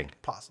spy ring.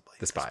 Possibly.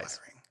 The spies.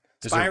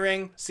 Spy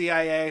ring,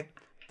 CIA.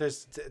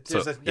 There's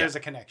a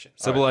connection.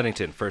 Sybil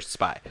Ludington, first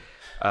spy,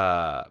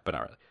 but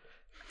not really.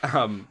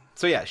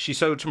 So yeah, she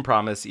showed some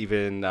promise.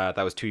 Even that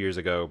was 2 years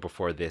ago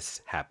before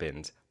this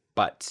happened.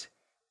 But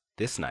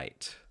this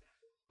night,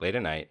 late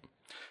at night,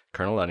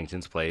 Colonel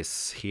Ludington's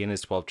place, he and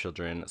his 12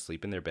 children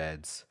sleep in their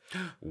beds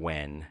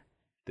when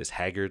this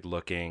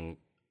haggard-looking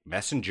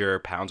messenger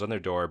pounds on their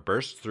door,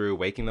 bursts through,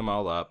 waking them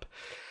all up.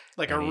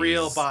 Like a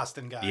real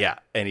Boston guy. Yeah,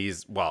 and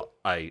he's,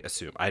 I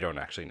assume, I don't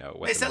actually know.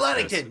 What Mr.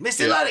 Ludington!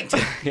 Mr.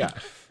 Ludington! Yeah.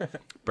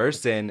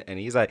 Bursts in, and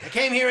he's like... I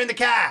came here in the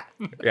car!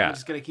 Yeah. I'm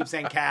just going to keep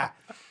saying car.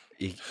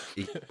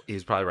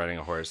 He's probably riding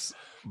a horse,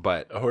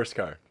 but... A horse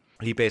car.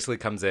 He basically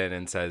comes in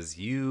and says,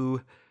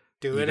 Do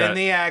it in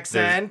the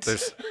accent.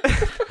 There's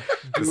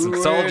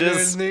some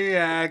soldiers. In the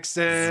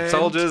accent. Some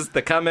soldiers,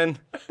 they're coming.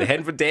 They're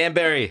heading for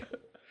Danbury.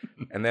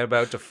 And they're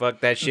about to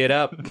fuck that shit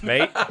up,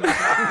 mate.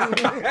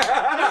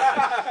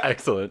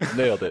 Excellent.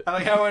 Nailed it. I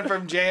like how I went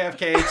from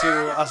JFK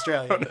to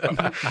Australian.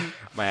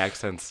 My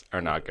accents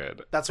are not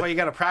good. That's why you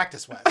got to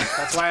practice, Wes.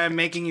 That's why I'm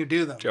making you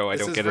do them. Joe, I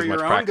don't get as much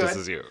practice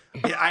as you.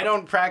 Yeah, I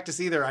don't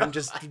practice either. I'm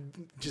just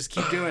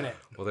keep doing it.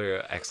 Well,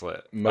 they're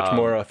excellent. Much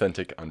more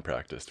authentic,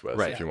 unpracticed, Wes,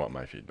 right. if you want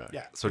my feedback.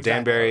 Yeah. So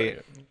exactly.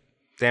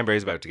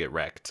 Danbury's about to get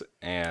wrecked.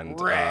 And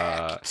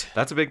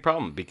that's a big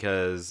problem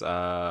because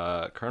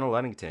Colonel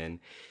Ludington...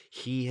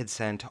 He had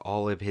sent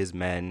all of his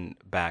men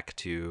back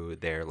to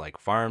their like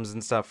farms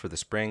and stuff for the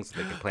spring so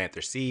they could plant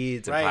their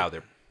seeds and plow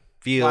their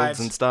fields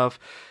and stuff.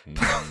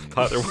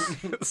 Plow their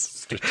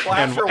wives. Well,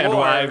 after war,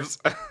 wives.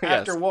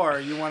 After war,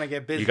 you want to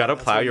get busy. You got to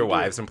plow your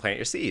wives and plant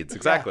your seeds.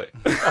 Exactly.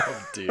 Yeah.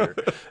 Oh, dear.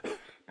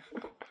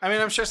 I mean,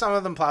 I'm sure some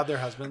of them plowed their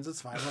husbands.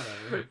 It's fine.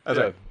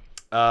 Whatever.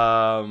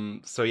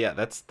 So yeah,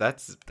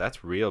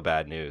 that's real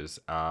bad news.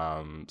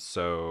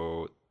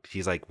 So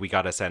he's like, we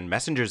got to send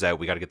messengers out.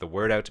 We got to get the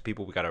word out to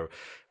people. We got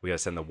to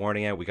send the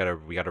warning out. We got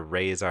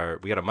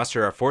to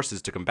muster our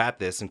forces to combat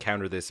this and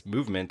counter this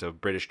movement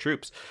of British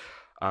troops.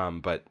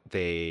 But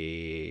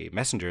the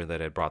messenger that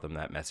had brought them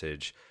that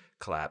message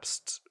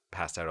passed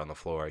out on the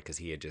floor because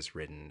he had just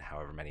ridden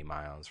however many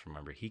miles from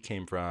where he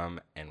came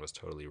from and was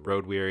totally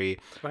road weary.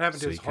 What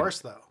happened to his horse,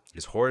 though?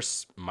 His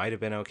horse might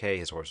have been okay.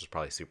 His horse was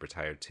probably super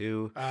tired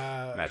too.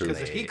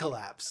 Because he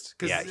collapsed.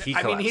 Yeah, he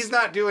collapsed. I mean, he's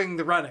not doing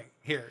the running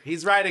here.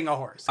 He's riding a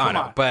horse. Come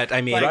on. But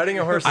I mean, riding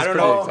a horse. I don't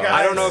know.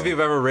 I don't know if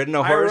you've ever ridden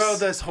a horse. I rode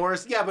this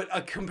horse. Yeah,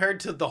 but compared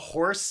to the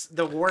horse,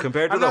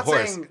 Compared to the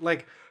horse, saying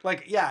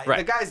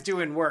the guy's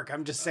doing work.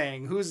 I'm just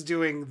saying who's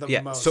doing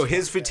the most. So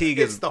his fatigue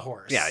is the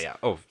horse. Yeah.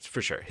 Oh,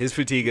 for sure. His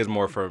fatigue is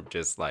more from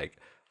just like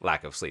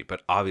lack of sleep,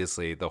 but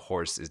obviously the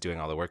horse is doing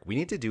all the work. We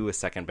need to do a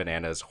Second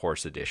Bananas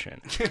horse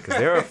edition because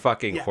there are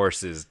fucking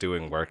horses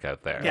doing work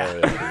out there.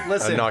 Yeah.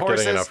 Listen, I'm not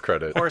horses, getting enough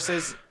credit.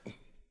 Horses,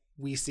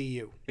 we see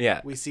you. Yeah.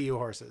 We see you,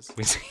 horses.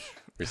 We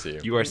see you.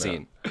 You are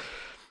seen.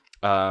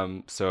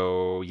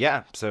 So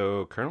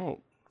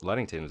Colonel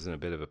Ludington was in a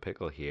bit of a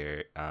pickle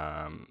here.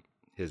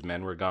 His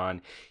men were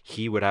gone.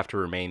 He would have to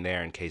remain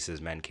there in case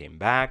his men came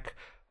back.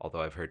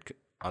 Although I've heard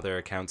other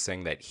accounts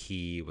saying that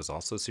he was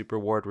also super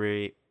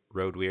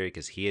road weary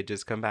because he had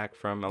just come back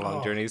from a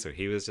long journey. So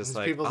he was just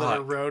like, people that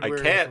are road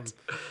weary I can't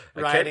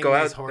go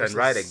out and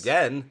ride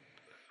again.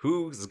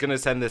 Who's gonna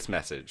send this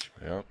message?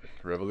 Yep,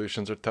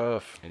 revolutions are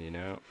tough. And you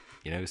know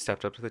who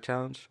stepped up to the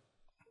challenge?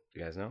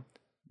 You guys know?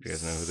 You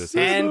guys know who this is?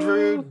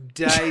 Andrew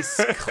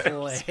Dice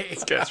Clay.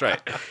 That's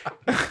right.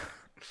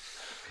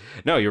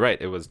 No, you're right.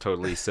 It was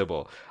totally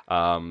Sybil.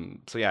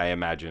 So yeah, I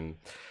imagine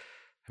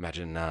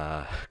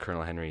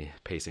Colonel Henry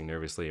pacing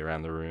nervously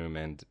around the room,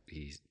 and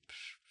he's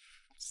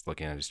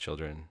looking at his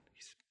children.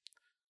 He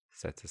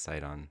sets his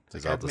sight on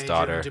his eldest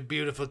daughter. Into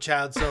beautiful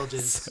child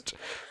soldiers.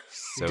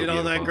 So did all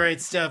beautiful. that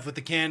great stuff with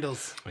the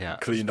candles. Yeah,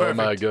 cleaned all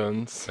my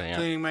guns. So, yeah.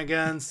 Cleaning my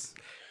guns.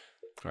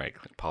 Right,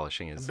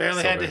 polishing his. I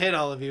barely had to hit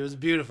all of you. It was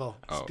beautiful.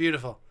 It's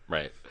beautiful.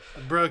 Right.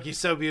 I broke you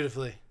so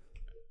beautifully.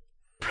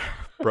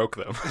 Broke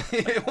them.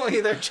 Well,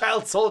 they're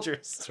child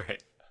soldiers. That's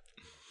right.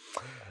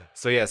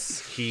 So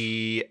yes,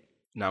 he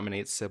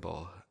nominates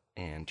Sybil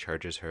and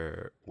charges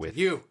her with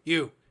You're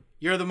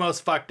the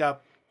most fucked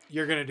up.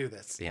 You're gonna do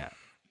this. Yeah.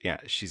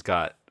 She's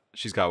got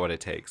what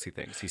it takes. He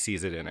thinks he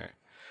sees it in her,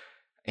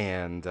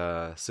 and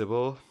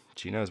Sybil,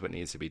 she knows what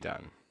needs to be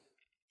done,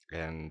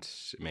 and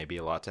it may be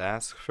a lot to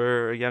ask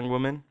for a young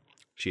woman.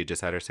 She had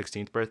just had her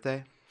 16th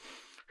birthday,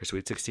 her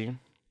sweet 16,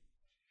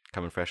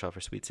 coming fresh off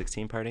her sweet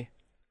 16 party.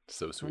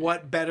 So sweet.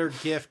 What better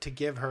gift to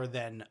give her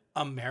than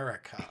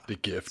America? The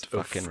gift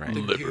of fucking right.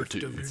 Liberty.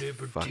 The gift of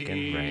liberty.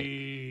 Fucking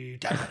right.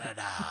 Da, da, da,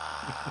 da.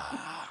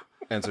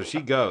 And so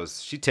she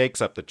goes. She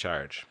takes up the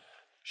charge.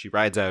 She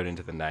rides out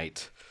into the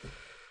night.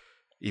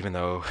 Even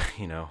though,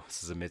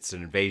 this is amidst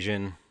an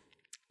invasion.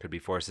 Could be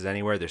forces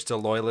anywhere. There's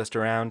still loyalists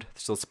around.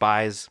 There's still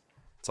spies.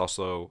 It's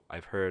also,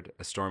 I've heard,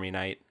 a stormy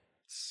night.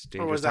 It's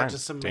dangerous or was that times.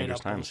 just some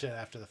made-up bullshit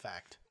after the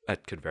fact?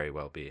 That could very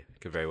well be.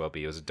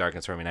 It was a dark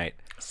and stormy night.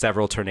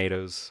 Several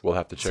tornadoes. We'll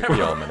have to check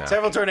the almanac.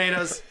 Several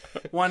tornadoes.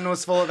 One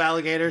was full of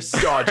alligators.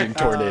 Dodging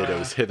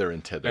tornadoes hither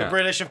and thither. The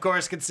British, of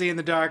course, could see in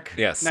the dark.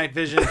 Yes. Night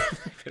vision.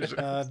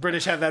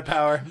 British have that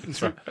power.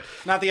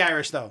 Not the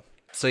Irish, though.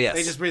 So yes.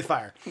 They just breathe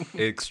fire.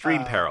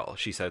 Extreme peril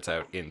she sets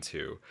out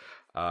into.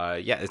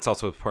 It's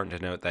also important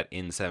to note that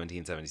in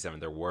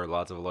 1777 there were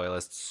lots of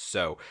loyalists.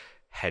 So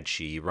had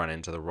she run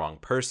into the wrong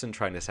person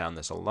trying to sound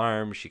this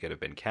alarm, she could have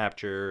been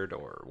captured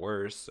or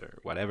worse or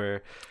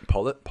whatever.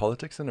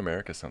 Politics in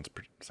America sound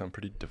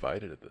pretty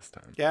divided at this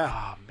time. Yeah.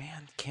 Oh,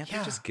 man. Can't they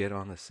just get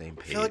on the same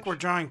page? I feel like we're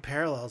drawing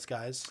parallels,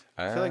 guys.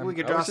 I feel like we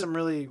could draw some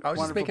really wonderful I was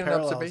just making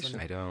parallels. an observation.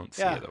 I don't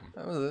see them.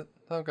 That was it.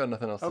 I've got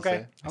nothing else to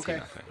say.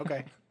 Okay.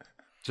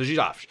 So she's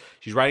off.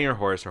 She's riding her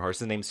horse. Her horse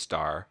is named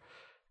Star,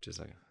 which is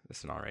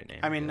that's an all right name.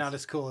 I mean, not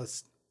as cool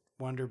as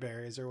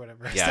Wonderberries or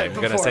whatever. Yeah, I'm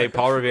going to say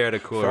Paul Revere had a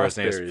cooler horse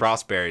named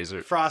Frostberries.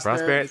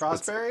 Frostberries?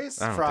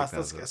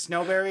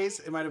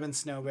 Snowberries? It might have been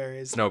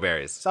Snowberries.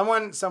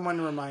 Snowberries.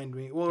 Someone remind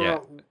me.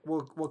 We'll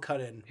cut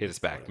in. Hit us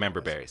back.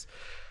 Member berries.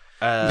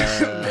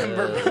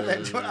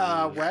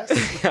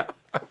 West?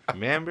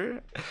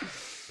 Member?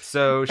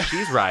 So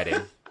she's riding.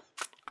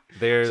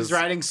 She's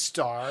riding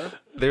Star.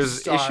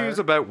 There's issues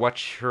about what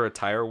her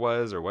attire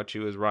was or what she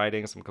was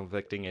riding. Some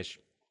conflicting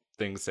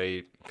things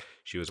say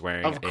she was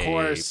wearing a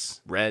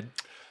red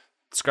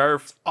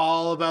scarf.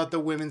 All about the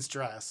women's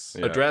dress.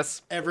 Yeah. A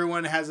dress.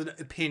 Everyone has an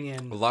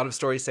opinion. A lot of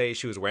stories say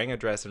she was wearing a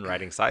dress and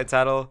riding side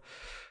saddle.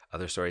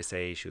 Other stories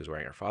say she was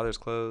wearing her father's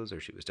clothes, or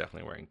she was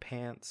definitely wearing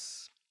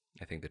pants.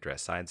 I think the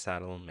dress side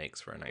saddle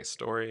makes for a nice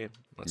story.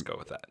 Let's go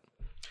with that.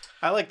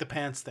 I like the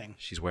pants thing.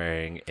 She's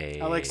wearing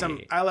a. I like some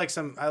queer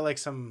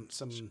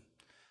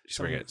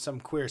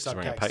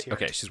subtext here.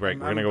 Okay, we're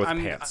gonna go with the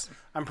pants.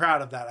 I'm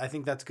proud of that. I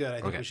think that's good.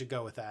 I think we should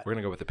go with that. We're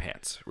gonna go with the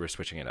pants. We're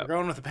switching it up. We're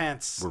going with the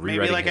pants. We're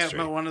rewriting maybe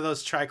history. One of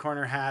those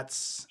tri-corner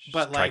hats,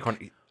 but no coat.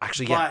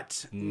 Actually,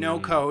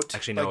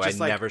 no. I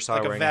never saw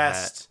her wearing a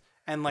vest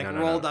and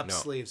rolled up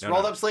sleeves.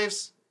 Rolled up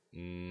sleeves.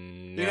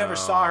 No, you never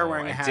saw her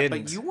wearing a hat,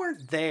 but you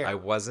weren't there. I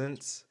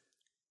wasn't.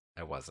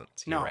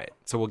 You're right.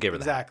 So we'll give her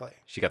that. Exactly.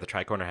 She got the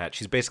tri-corner hat.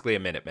 She's basically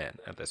a Minuteman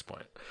at this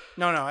point.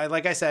 No.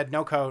 Like I said,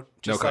 no coat.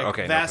 Just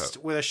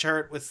vest with a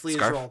shirt with sleeves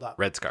rolled up.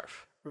 Red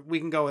scarf. We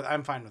can go with.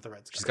 I'm fine with the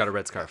red scarf. She's got a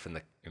red scarf in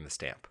the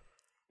stamp.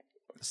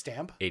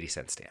 Stamp?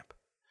 80-cent stamp.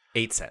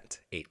 8-cent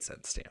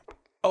stamp.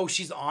 Oh,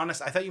 she's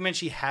honest. I thought you meant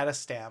she had a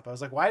stamp. I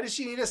was like, why does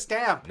she need a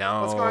stamp?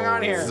 No. What's going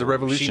on here? This is a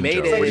revolution. She made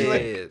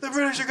it. The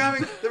British are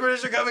coming. The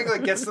British are coming.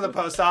 Like gets to the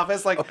post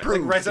office,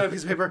 writes on a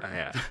piece of paper.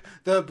 Yeah.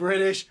 The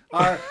British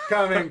are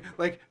coming.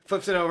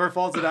 Flips it over,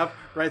 folds it up,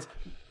 writes,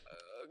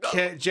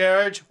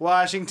 George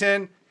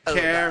Washington,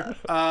 care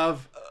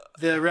of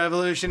the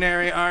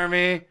Revolutionary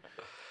Army.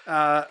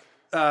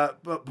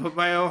 Put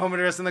my home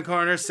address in the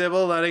corner.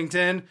 Sybil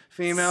Ludington,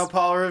 female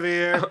Paul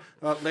Revere.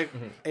 80-cent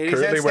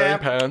wearing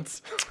stamp.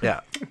 pants.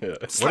 Yeah.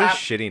 What a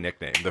shitty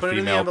nickname. The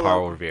female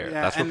Paul Revere.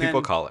 Yeah, that's what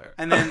people call her.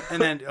 And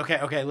then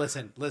okay,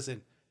 listen.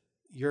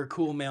 You're a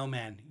cool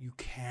mailman. You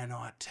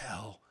cannot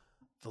tell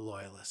the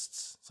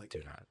Loyalists. It's like,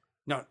 do not.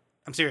 No,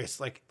 I'm serious.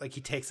 Like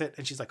he takes it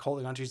and she's like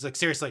holding on to it. She's like,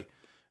 seriously,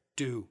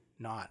 do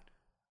not.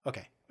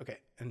 Okay.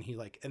 And he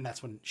and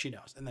that's when she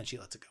knows. And then she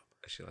lets it go.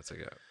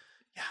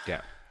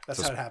 Yeah.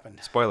 That's how it happened.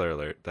 Spoiler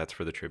alert. That's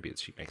for the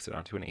tributes. She makes it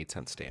onto an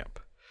 8-cent stamp.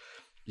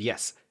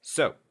 Yes.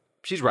 So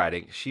she's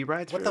riding. She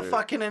rides. What the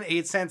fuck can an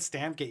 8-cent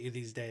stamp get you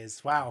these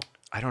days? Wow.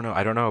 I don't know.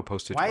 I don't know how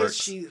postage works. Why is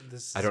she?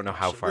 I don't know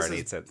how far an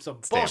 8-cent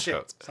stamp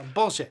goes. Some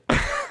bullshit.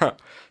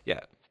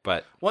 Yeah,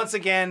 but once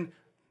again,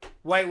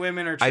 white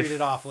women are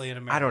treated awfully in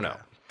America. I don't know.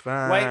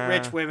 White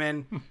rich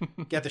women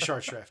get the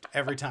short shrift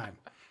every time.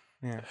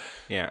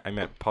 Yeah. I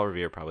meant Paul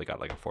Revere probably got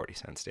like a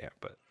 40-cent stamp,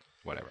 but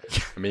whatever.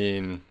 I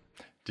mean,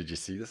 did you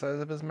see the size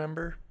of his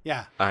member?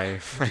 Yeah.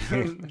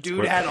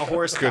 Dude had a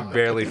horse. Could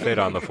barely fit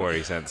on the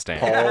 40-cent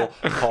stamp.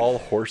 Paul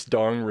Horse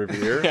Dong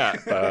Revere.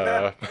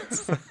 Yeah.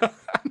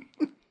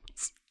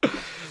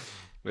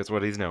 That's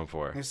what he's known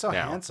for. He's so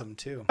handsome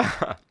too.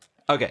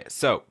 Okay,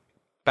 so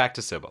back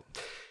to Sybil.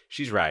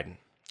 She's riding,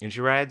 and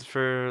she rides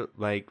for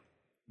like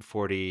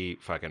 40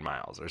 fucking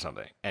miles or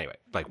something. Anyway,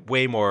 like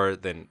way more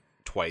than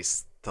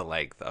twice the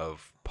length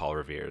of Paul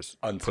Revere's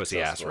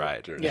pussy ass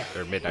ride or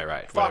midnight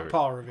ride. Fuck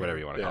Paul Revere. Whatever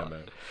you want to call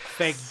it.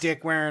 Fake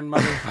dick wearing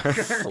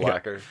motherfucker.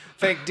 Slacker.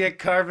 Fake dick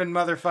carving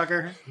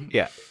motherfucker.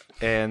 Yeah.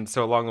 And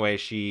so along the way,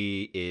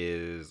 she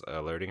is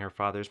alerting her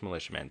father's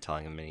militiamen,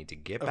 telling them they need to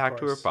get back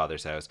to her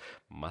father's house,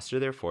 muster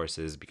their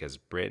forces because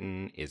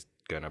Britain is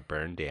going to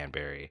burn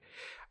Danbury.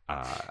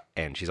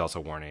 And she's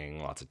also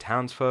warning lots of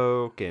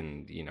townsfolk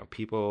and,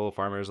 people,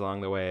 farmers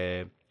along the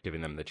way,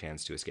 giving them the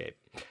chance to escape.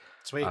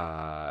 Sweet.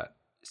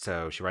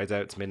 So she rides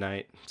out. It's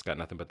midnight. It's got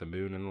nothing but the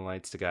moon and the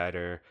lights to guide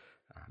her.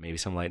 Maybe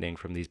some lightning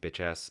from these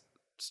bitch-ass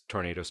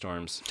tornado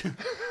storms.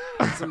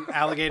 Some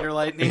alligator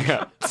lightning.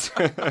 Yeah.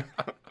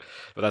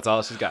 But that's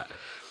all she's got.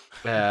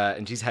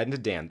 And she's heading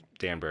to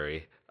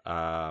Danbury.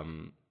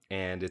 And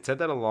it said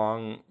that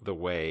along the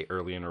way,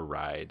 early in her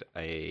ride,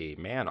 a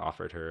man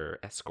offered her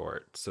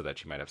escort so that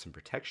she might have some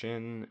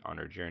protection on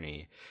her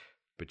journey.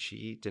 But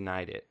she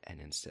denied it and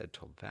instead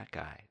told that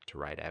guy to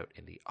ride out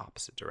in the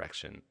opposite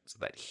direction so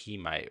that he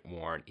might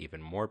warn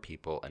even more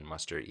people and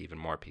muster even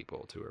more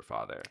people to her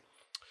father.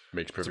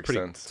 Makes perfect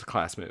sense. It's a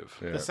class move.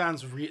 Yeah.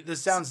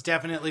 This sounds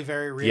definitely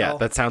very real. Yeah,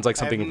 that sounds like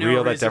something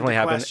real that definitely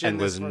happened and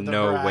was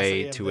no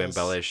way to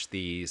embellish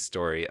the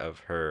story of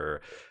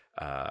her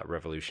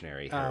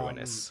revolutionary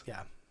heroiness.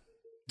 Yeah.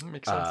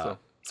 Makes sense, though.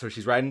 So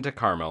she's riding to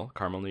Carmel,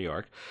 New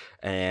York,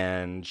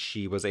 and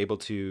she was able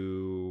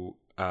to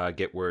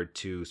get word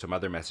to some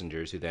other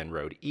messengers who then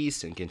rode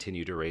east and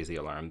continued to raise the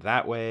alarm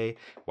that way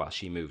while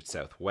she moved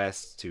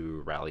southwest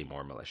to rally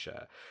more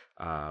militia.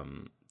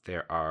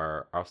 There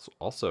are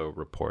also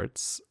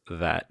reports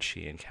that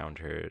she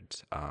encountered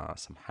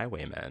some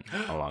highwaymen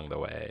along the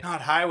way.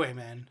 Not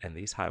highwaymen. And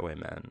these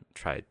highwaymen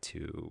tried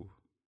to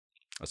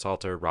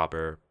assault her, rob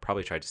her,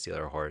 probably tried to steal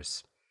her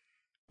horse.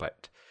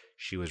 But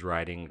she was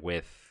riding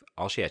with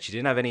all she had. She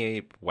didn't have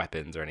any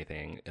weapons or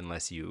anything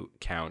unless you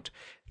count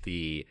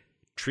the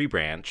tree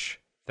branch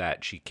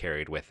that she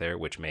carried with her,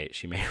 which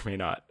she may or may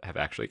not have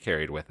actually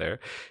carried with her.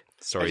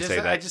 Stories say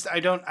that.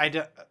 I don't.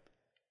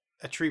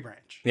 A tree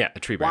branch. Yeah, a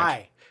tree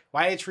branch.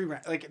 Why a tree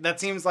branch? Like,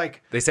 that seems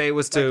like... They say it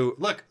was to...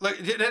 Look,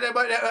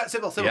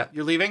 Sybil, yeah.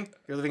 You're leaving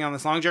on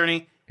this long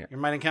journey. Yeah. You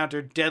might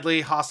encounter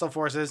deadly hostile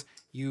forces.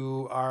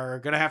 You are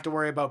going to have to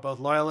worry about both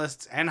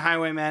loyalists and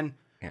highwaymen.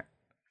 Yeah.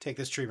 Take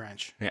this tree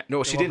branch. Yeah.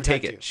 No, she didn't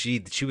take it.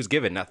 She was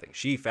given nothing.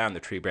 She found the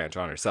tree branch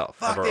on herself.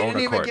 Fuck, of her they own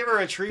didn't accord. even give her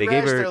a tree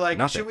branch. They're like,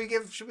 nothing. Should we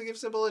give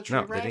Sybil a tree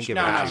branch? They didn't give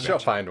her a tree branch. She'll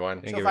find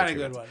one. She'll find a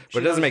good one.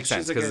 But it doesn't make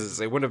sense because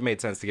it wouldn't have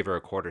made sense to give her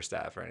a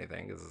quarterstaff or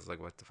anything because it's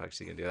like, what the fuck is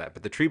she going to do that?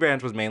 But the tree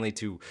branch was mainly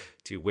to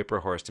whip her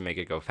horse to make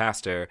it go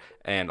faster,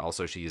 and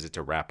also she used it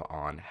to wrap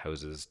on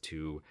houses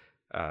to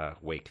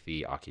wake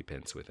the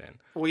occupants within.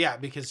 Well, yeah,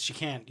 because she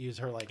can't use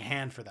her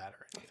hand for that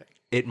or anything.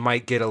 It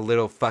might get a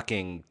little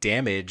fucking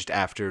damaged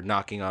after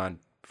knocking on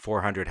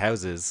 400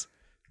 houses.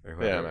 Or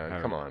whatever, yeah,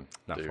 man, come on.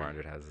 Not dude.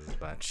 400 houses,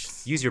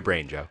 but use your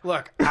brain, Joe.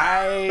 Look,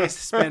 I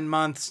spend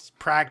months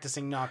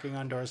practicing knocking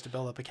on doors to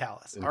build up a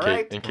callus. All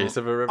right? In case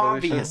of a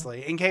revolution?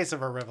 Obviously, in case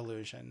of a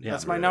revolution. Yeah,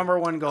 that's my number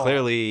one goal.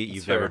 Clearly,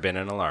 you've never been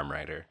an alarm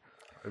rider.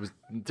 It was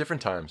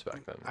different times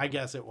back then. I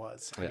guess it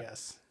was. I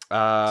guess.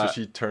 So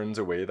she turns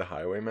away the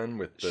highwaymen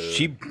with the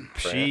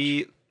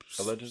She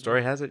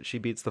story has it, she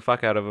beats the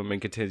fuck out of them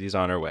and continues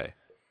on her way.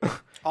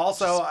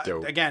 Also,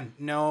 again,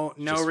 no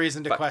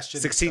reason to question.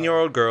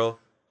 16-year-old girl,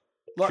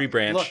 tree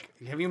branch. Look,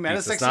 have you met a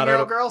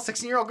 16-year-old girl?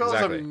 16-year-old girls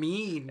are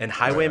mean. And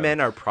highwaymen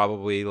are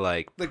probably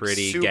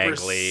pretty super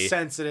gangly,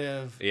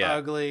 sensitive,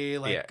 ugly,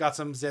 got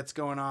some zits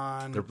going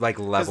on. They're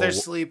level. Because they're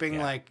sleeping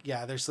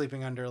they're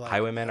sleeping under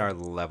highwaymen are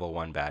level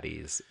 1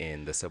 baddies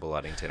in the Sybil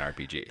Ludington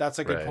RPG. That's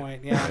a good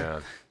point.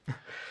 Yeah.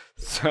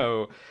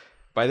 So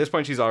by this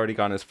point, she's already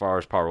gone as far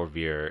as Paul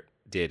Revere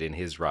did in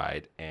his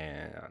ride,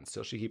 and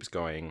still she keeps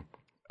going.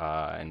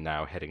 And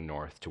now heading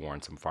north to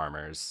warn some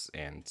farmers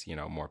and,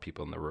 more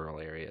people in the rural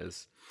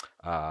areas.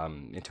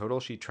 In total,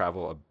 she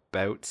traveled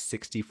about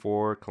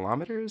 64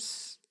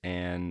 kilometers.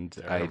 And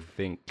I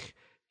think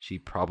she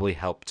probably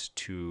helped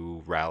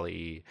to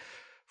rally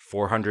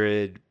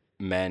 400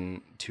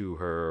 men to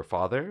her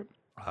father.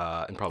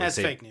 And probably that's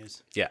fake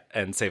news. Yeah,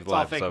 and save the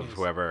lives of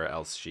whoever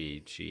else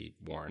she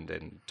warned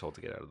and told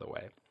to get out of the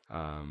way.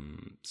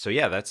 So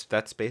yeah,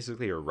 that's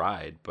basically her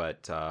ride.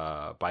 But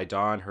by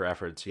dawn, her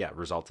efforts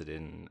resulted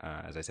in,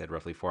 as I said,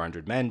 roughly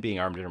 400 men being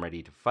armed and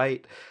ready to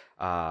fight.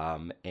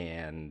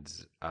 And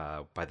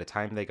by the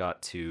time they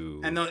got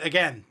to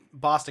again,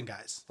 Boston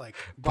guys, like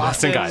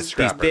Boston guys,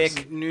 these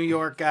big New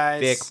York guys,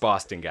 big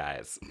Boston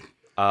guys.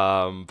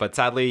 But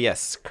sadly,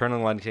 yes,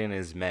 Colonel Ludington and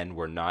his men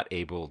were not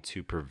able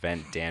to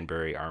prevent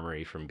Danbury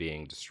Armory from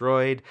being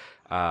destroyed.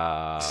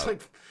 It's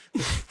like,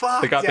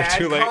 fuck, Dad,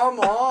 too late. Come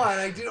on!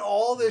 I did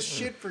all this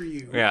shit for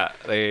you. Yeah,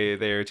 they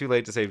were too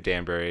late to save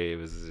Danbury. It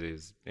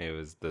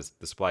was the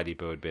supply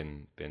depot had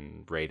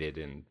been raided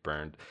and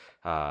burned.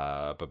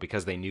 But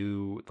because they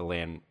knew the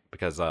land,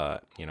 because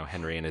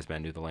Henry and his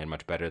men knew the land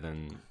much better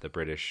than the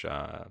British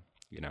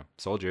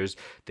soldiers,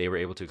 they were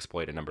able to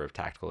exploit a number of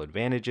tactical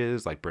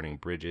advantages, like burning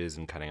bridges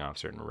and cutting off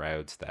certain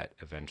routes that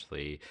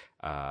eventually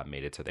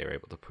made it so they were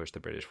able to push the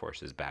British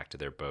forces back to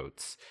their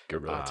boats.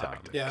 Guerrilla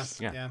tactics.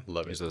 Yeah.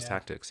 Love it. Those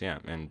tactics, yeah.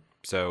 And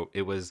so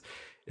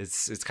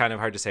it's kind of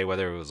hard to say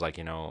whether it was like,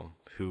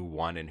 who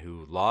won and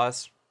who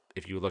lost.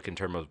 If you look in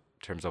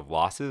terms of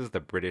losses, the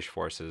British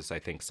forces, I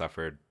think,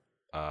 suffered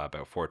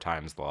about 4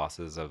 times the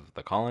losses of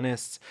the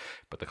colonists,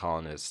 but the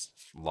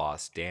colonists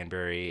lost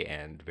Danbury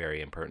and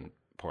very important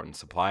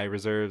supply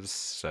reserves,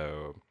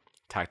 so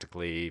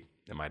tactically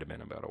it might have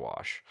been about a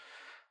wash.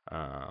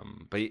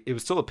 But it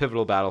was still a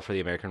pivotal battle for the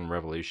American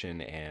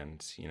Revolution,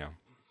 and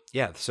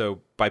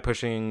so by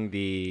pushing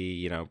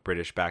the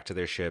British back to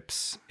their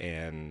ships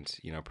and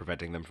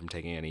preventing them from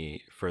taking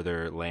any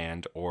further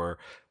land, or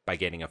by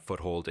getting a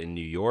foothold in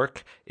New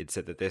York, it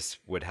said that this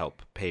would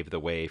help pave the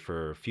way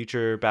for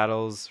future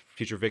battles,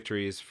 future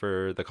victories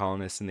for the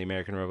colonists in the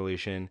American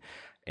Revolution.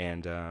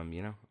 And,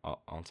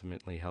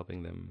 ultimately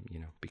helping them,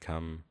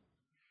 become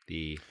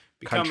the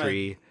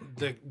country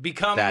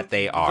that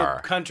they are.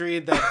 The country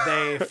that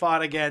they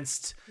fought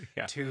against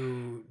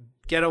to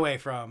get away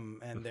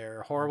from, and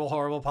their horrible,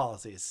 horrible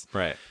policies.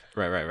 Right.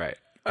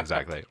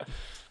 Exactly.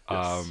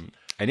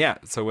 Yes.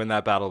 So when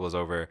that battle was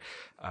over,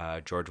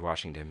 George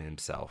Washington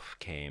himself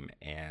came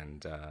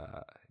and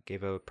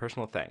gave a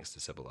personal thanks to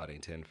Sybil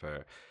Ludington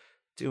for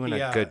doing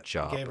a good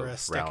job gave her a of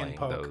stick rallying and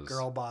poke those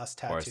girl boss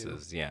tattoo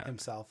horses.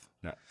 himself.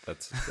 No,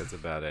 that's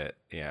about it.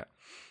 Yeah,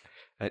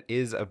 that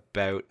is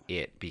about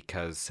it,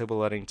 because Sybil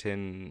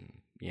Ludington,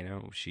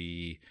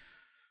 she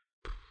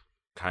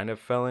kind of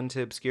fell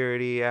into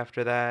obscurity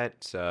after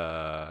that.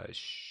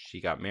 She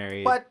got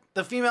married. What?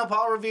 The female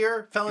Paul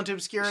Revere fell into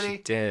obscurity? She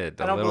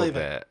did. I don't believe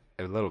it.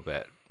 A little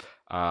bit.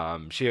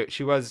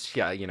 She was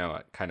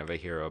kind of a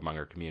hero among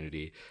her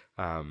community.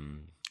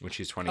 When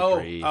she's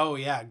 23. Oh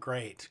yeah,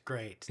 great.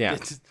 Yeah.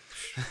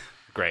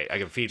 Great. I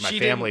can feed my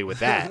family with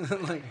that.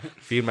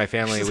 Feed my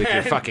family with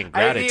your fucking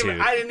gratitude.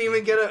 I didn't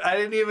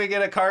even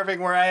get a carving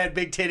where I had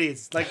big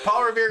titties. Like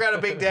Paul Revere got a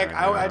big dick.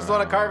 I just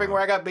want a carving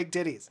where I got big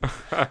titties.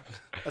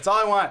 That's all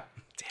I want.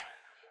 Damn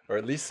it. Or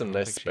at least some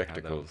nice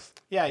spectacles.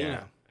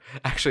 Yeah.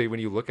 Actually, when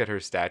you look at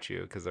her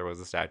statue, because there was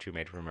a statue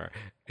made from her,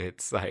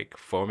 it's like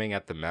foaming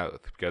at the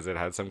mouth because it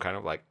had some kind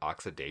of like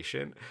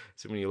oxidation.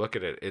 So when you look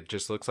at it, it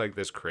just looks like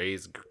this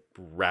crazed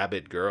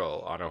rabid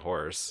girl on a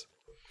horse.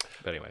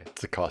 But anyway,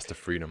 it's the cost of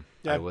freedom.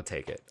 I will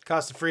take it.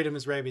 Cost of freedom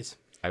is rabies.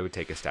 I would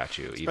take a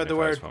statue even if I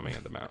was foaming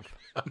at the mouth.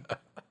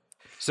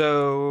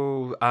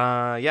 So,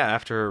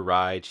 after her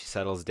ride, she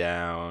settles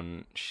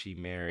down. She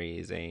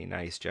marries a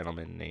nice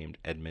gentleman named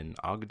Edmund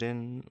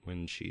Ogden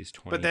when she's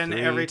 23. But then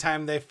every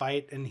time they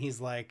fight, and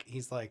he's like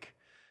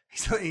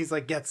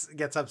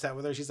gets upset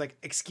with her. She's like,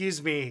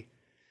 "Excuse me,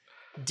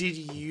 did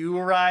you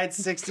ride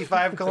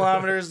 65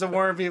 kilometers to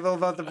warn people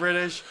about the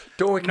British?"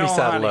 Don't make me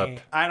saddle up.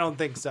 I don't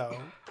think so.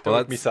 Don't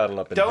make me saddle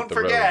up. And don't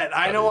forget, road,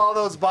 I know all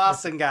those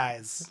Boston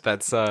guys.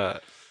 That's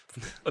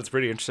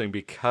pretty interesting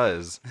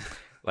because.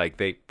 Like,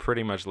 they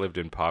pretty much lived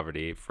in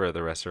poverty for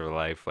the rest of her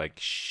life. Like,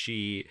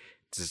 she,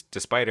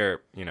 despite her,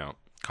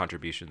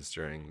 contributions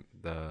during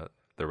the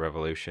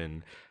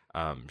Revolution,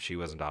 she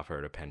wasn't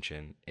offered a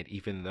pension. And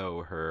even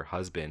though her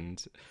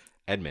husband,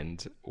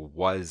 Edmund,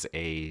 was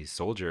a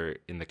soldier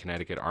in the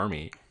Connecticut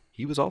Army,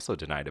 he was also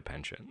denied a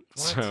pension. What?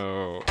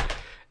 So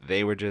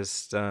they were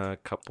just a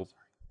couple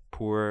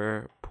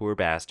poor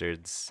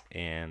bastards.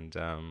 And,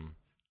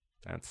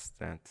 that's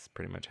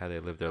pretty much how they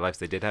lived their lives.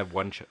 They did have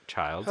one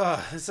child.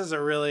 Oh, this is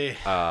a really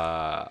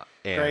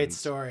great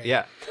story.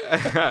 Yeah.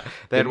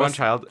 They had one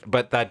child,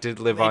 but that did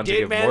live on to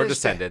give more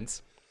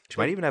descendants. She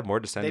might even have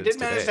more descendants. They did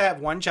manage to have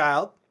one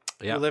child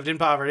who lived in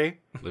poverty.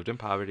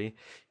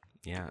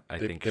 Yeah, I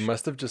think they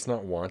must have just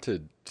not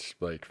wanted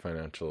like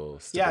financial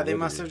stability. Yeah, they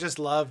must have just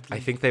loved. I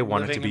think they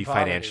wanted to be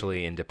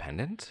financially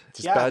independent.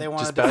 They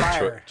wanted to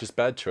retire. Just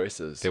bad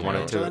choices. They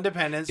wanted to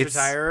independence,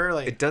 retire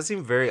early. It does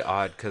seem very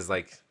odd because,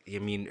 like, I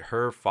mean,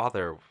 her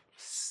father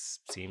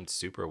seemed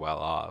super well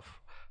off.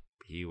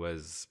 He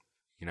was,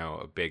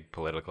 a big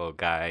political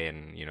guy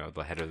and,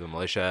 the head of the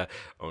militia,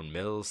 owned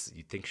mills,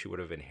 you'd think she would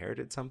have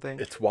inherited something.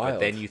 It's wild. But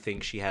then you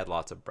think she had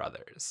lots of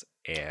brothers.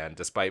 And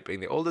despite being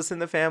the oldest in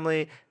the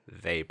family,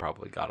 they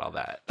probably got all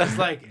that. It's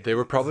like they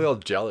were probably all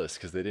jealous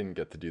because they didn't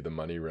get to do the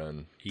money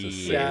run to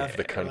save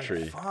the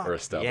country or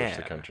establish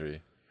the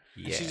country.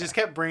 Yeah. She just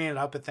kept bringing it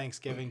up at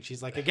Thanksgiving.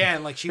 She's like,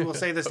 again, like she will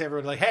say this to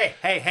everyone, like,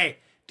 hey,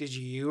 did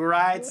you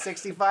ride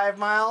 65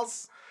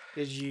 miles?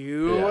 Did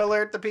you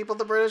alert the people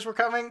the British were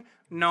coming?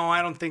 No,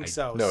 I don't think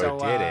so. No, it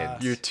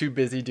didn't. You're too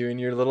busy doing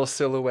your little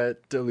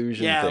silhouette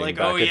delusion thing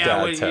back at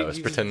Dad's house,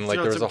 pretending like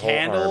there was a whole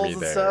army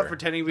there. Stuff,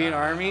 pretending to be an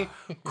army.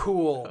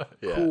 Cool,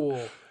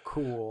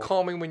 cool.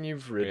 Call me when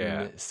you've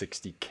ridden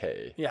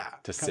 60K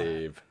to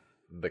save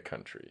the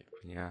country.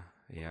 Yeah.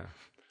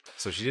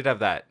 So she did have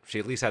that. She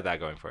at least had that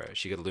going for her.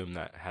 She could loom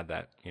that, had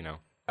that,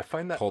 I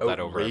find that hold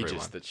that over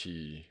outrageous that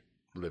she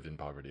lived in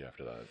poverty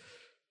after that.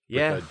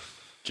 Yeah. With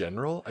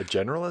a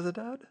general as a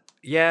dad?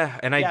 Yeah,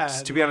 and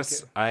to be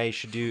honest, I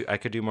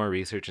could do more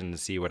research and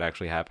see what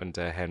actually happened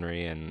to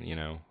Henry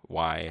and,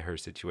 why her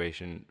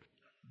situation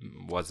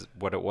was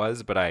what it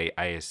was, but I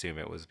assume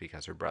it was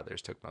because her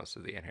brothers took most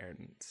of the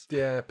inheritance.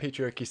 Yeah,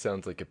 patriarchy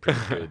sounds like a pretty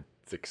good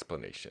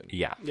explanation.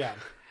 Yeah.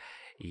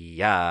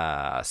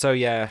 Yeah.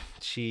 So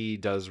she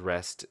does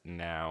rest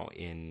now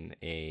in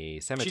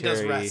a cemetery. She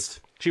does rest.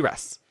 She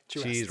rests.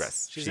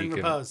 She's in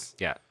repose.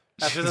 Yeah.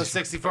 After those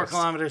 64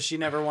 kilometers, she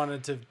never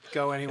wanted to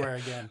go anywhere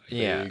again.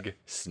 Big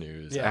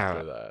snooze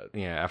after that.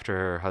 Yeah, after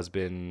her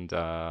husband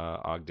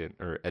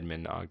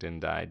Edmund Ogden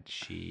died,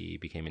 she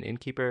became an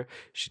innkeeper.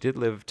 She did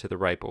live to the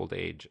ripe old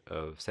age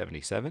of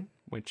 77,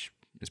 which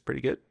is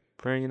pretty good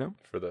for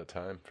for that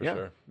time, for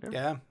sure.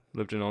 Yeah.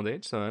 Lived in old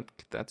age, so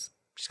that's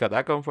she's got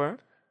that going for her.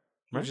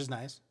 Right? Which is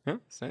nice. Yeah,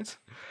 it's nice.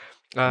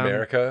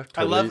 America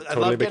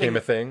totally became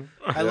a thing.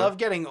 I love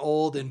getting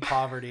old in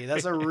poverty.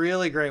 That's a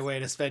really great way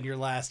to spend your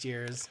last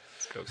years.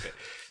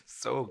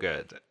 So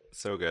good.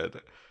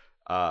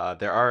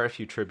 There are a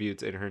few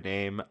tributes in her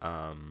name.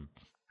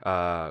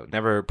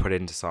 Never put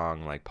into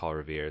song like Paul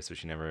Revere, so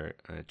she never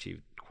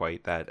achieved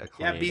quite that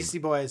acclaim. Yeah, Beastie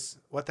Boys.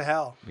 What the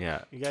hell?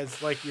 Yeah. You guys,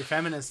 you're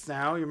feminists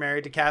now. You're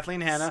married to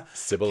Kathleen Hanna.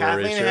 Sybil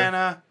Kathleen Erasure.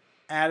 Hanna,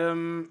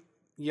 Adam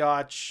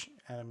Yauch.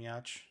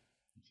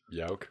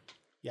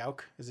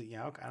 Yauk? Is it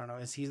Yauk? I don't know.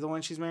 Is he the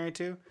one she's married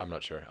to? I'm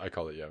not sure. I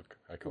call it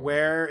Yauk.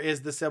 Where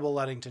is the Sybil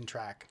Ludington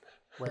track?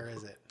 Where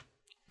is it?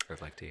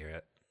 I'd like to hear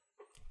it.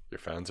 Your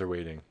fans are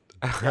waiting.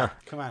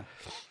 Come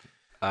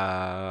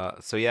on.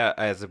 So yeah,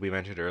 as we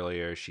mentioned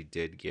earlier, she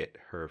did get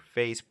her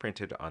face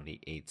printed on the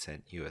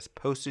 8-cent U.S.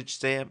 postage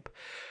stamp.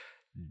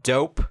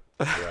 Dope.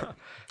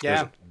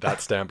 Yeah. That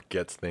stamp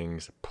gets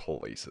things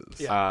places.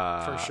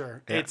 Yeah, for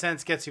sure. 8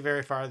 cents gets you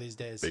very far these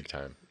days. Big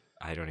time.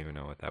 I don't even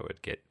know what that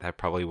would get. That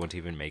probably won't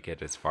even make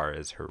it as far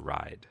as her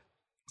ride.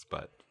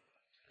 But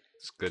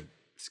it's good.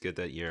 It's good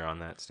that you're on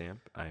that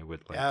stamp. I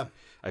would like. Yeah.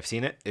 I've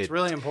seen it. It's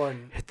really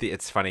important.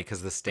 It's funny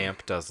because the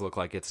stamp does look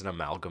like it's an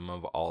amalgam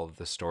of all of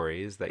the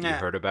stories that you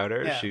heard about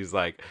her. Yeah. She's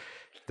like,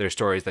 there's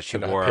stories that she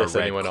wore a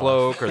red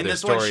cloak, or there's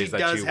stories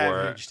that she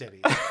wore. Huge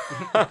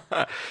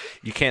titties.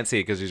 You can't see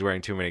it because she's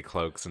wearing too many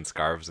cloaks and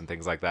scarves and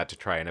things like that to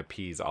try and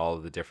appease all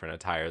of the different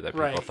attire that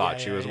people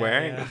thought she was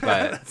wearing. Yeah.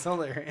 But that's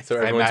hilarious.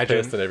 So I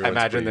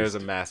imagine there's a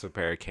massive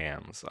pair of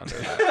cams under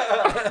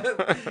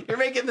that. You're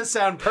making this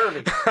sound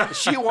perfect.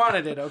 She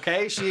wanted it,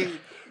 okay?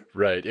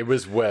 Right. It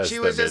was Wes. She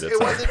was just.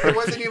 It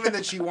wasn't even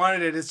that she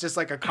wanted it. It's just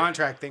like a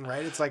contract thing,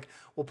 right? It's like,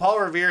 well, Paul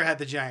Revere had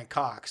the giant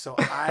cock, so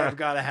I've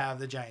got to have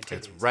the giant titties.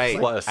 That's right.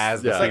 Plus,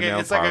 as the female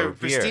it's like a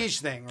Revere.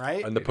 prestige thing,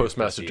 right? And the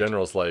Postmaster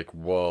General's like,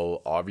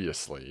 well,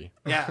 obviously.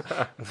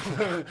 Yeah.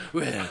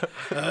 Well,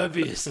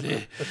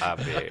 obviously.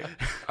 Obvious.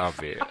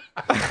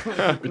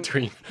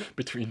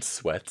 between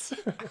sweats.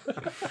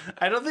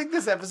 I don't think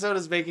this episode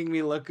is making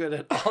me look good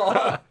at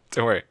all.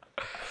 Don't worry.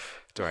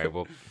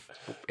 We'll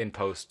in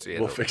post.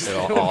 We'll fix it.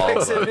 It'll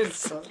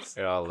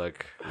all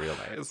look real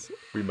nice.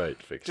 We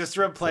might fix it. Just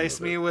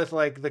replace me with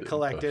like the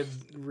collected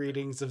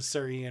readings of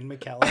Sir Ian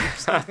McKellen or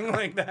something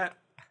like that.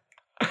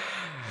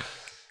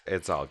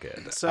 It's all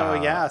good.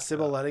 So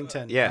Sybil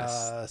Ludington.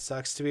 Yes.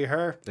 Sucks to be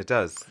her. It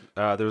does.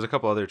 There was a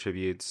couple other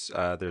tributes.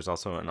 There's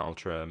also an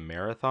ultra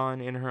marathon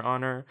in her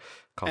honor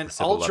called the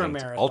Sybil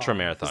Ludington Ultra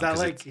Marathon. Is that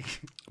like?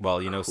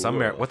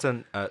 Cool. What's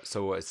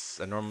so it's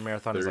a normal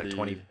marathon 30, is like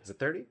 20. Is it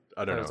 30?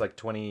 I don't know. It's like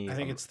 20. I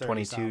think it's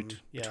 30 22.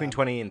 Between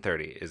 20 and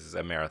 30 is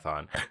a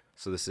marathon.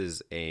 So this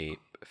is a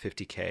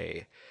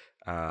 50K.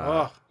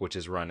 Which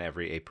is run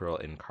every April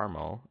in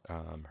Carmel,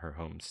 her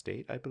home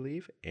state, I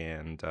believe,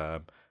 and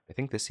I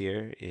think this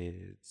year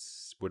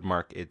would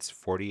mark its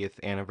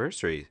 40th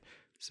anniversary.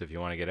 So if you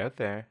want to get out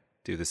there,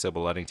 do the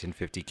Sybil Ludington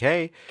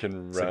 50K.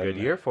 It's a good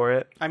year for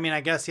it. I mean,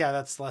 I guess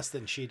that's less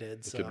than she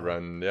did. So. You could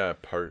run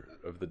part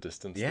of the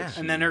distance. Yeah,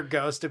 and then her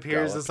ghost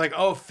appears. It's like,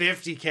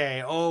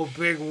 50K. Oh,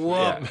 big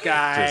whoop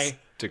guy. Just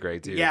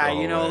degrades you. Yeah,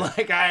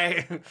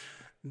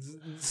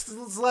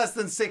 it's less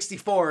than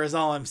 64 is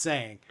all I'm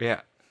saying.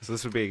 Yeah. So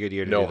this would be a good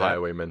year to no do that.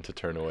 highwaymen to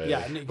turn away.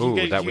 Yeah. Did you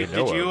beat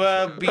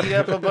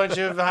up a bunch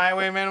of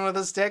highwaymen with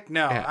a stick?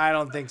 No, I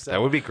don't think so.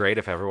 That would be great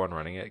if everyone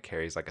running it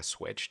carries like a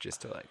switch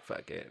just to like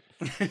fuck it.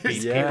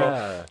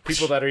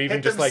 People that are even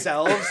hit just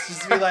themselves,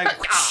 just be like,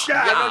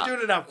 I'm not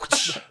doing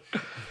enough.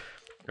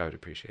 I would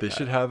appreciate They that.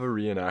 should have a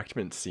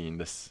reenactment scene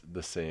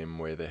the same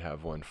way they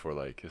have one for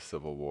like the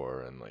Civil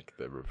War and like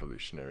the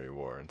Revolutionary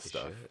War and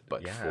stuff,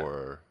 but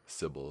for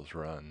Sybil's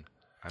run.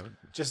 I would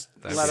just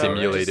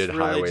simulated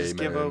highwaymen. Just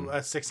give a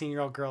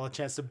 16-year-old girl a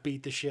chance to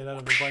beat the shit out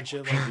of a bunch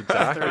of like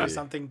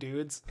 30-something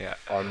dudes. Yeah,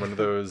 on one of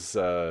those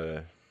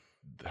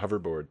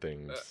hoverboard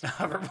things.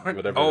 Hoverboard.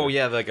 Whatever. Oh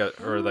yeah,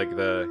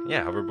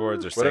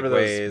 hoverboards or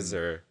segways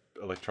or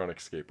electronic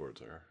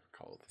skateboards are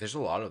called. There's a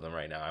lot of them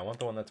right now. I want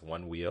the one that's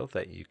one wheel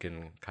that you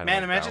can kind of.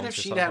 Man, imagine if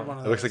she'd had one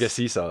of those. It looks like a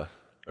seesaw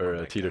or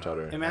a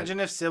teeter-totter. Imagine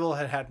if Sybil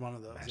had had one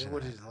of those. It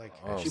would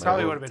she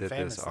probably would have been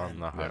famous on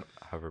the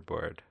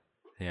hoverboard.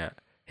 Yeah.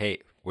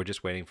 Hey, we're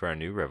just waiting for our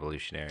new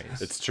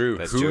revolutionaries. It's true.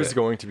 Who's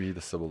going to be the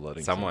Sybil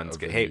Ludington? Someone's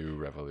good. New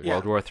revolution.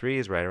 World War III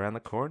is right around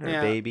the corner,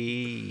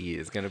 baby.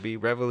 It's going to be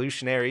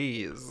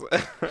revolutionaries.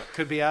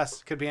 Could be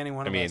us. Could be any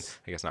one of us.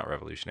 I guess not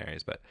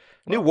revolutionaries, but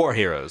new war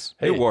heroes.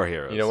 Hey, new war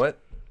heroes. You know what?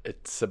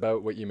 It's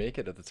about what you make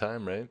it at the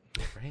time, right?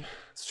 Right.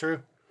 It's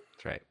true.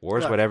 That's right.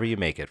 War's whatever you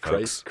make it,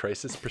 folks.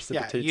 Crisis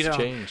precipitates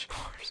change.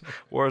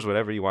 War's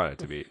whatever you want it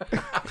to be.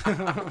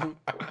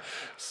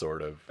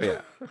 Sort of.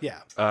 Yeah. Yeah.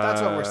 That's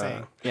what we're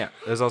saying. Yeah.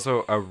 There's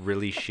also a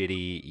really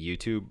shitty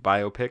YouTube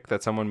biopic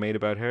that someone made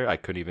about her. I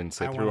couldn't even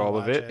sit through all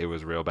of it. It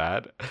was real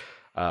bad.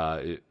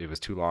 It was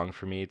too long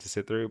for me to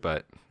sit through,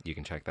 but you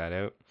can check that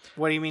out.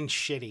 What do you mean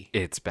shitty?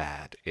 It's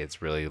bad.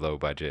 It's really low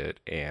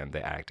budget, and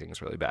the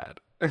acting's really bad.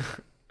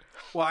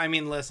 Well, I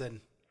mean,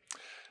 listen.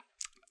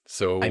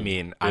 So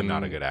I'm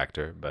not a good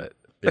actor, but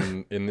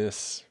in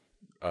this,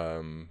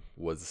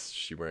 was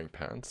she wearing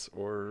pants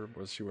or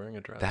was she wearing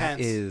a dress?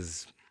 That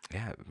is,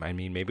 yeah. I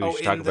mean, maybe we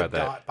should talk about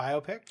that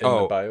biopic. In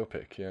the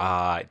biopic, yeah.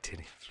 I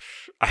didn't.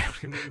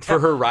 For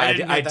her ride,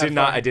 I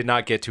did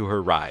not get to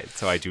her ride,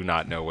 so I do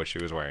not know what she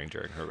was wearing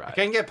during her ride. I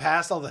couldn't get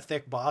past all the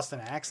thick Boston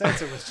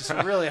accents. It was just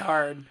really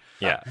hard.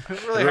 Yeah, it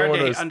was really hard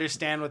to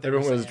understand what they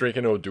were saying. Everyone was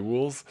drinking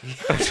O'Doul's.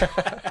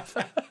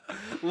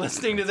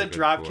 Listening to the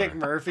Dropkick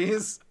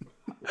Murphys.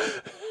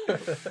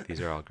 These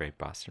are all great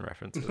Boston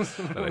references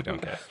that I don't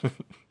get.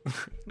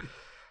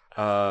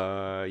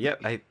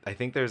 I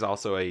think there's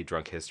also a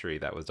drunk history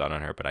that was done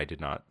on her, but I did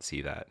not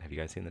see that. Have you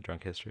guys seen the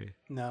drunk history?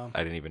 No.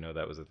 I didn't even know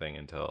that was a thing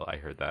until I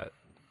heard that.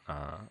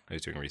 I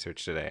was doing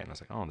research today, and I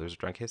was like, oh, there's a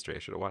drunk history. I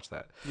should have watched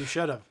that. You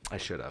should have. I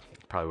should have.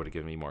 Probably would have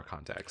given me more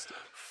context.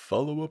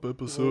 Follow-up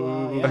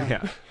episode.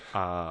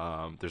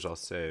 Yeah. There's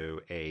also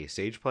a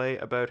stage play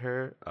about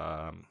her.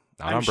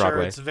 I'm on sure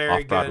Broadway, it's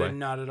very good and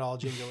not at all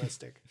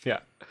jingoistic.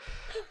 Yeah.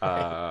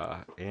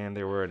 And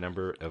there were a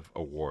number of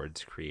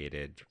awards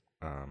created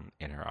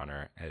in her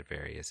honor at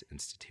various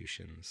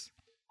institutions.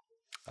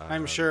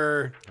 I'm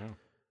sure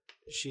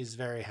she's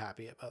very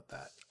happy about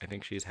that. I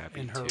think she's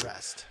happy in her too.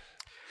 rest.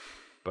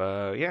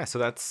 But yeah, so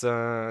that's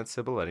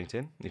Sybil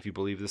Ludington. If you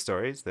believe the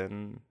stories,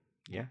 then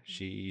yeah,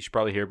 you should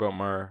probably hear about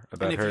more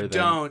about her. And if you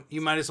don't, you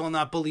might as well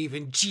not believe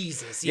in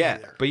Jesus either.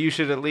 Yeah, but you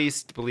should at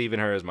least believe in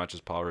her as much as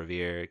Paul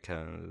Revere,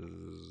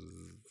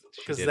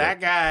 because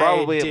that guy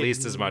probably at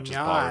least as much as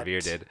Paul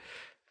Revere did.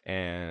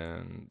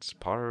 And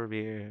Paul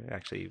Revere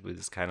actually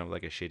was kind of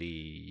like a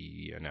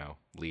shitty,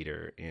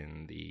 leader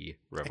in the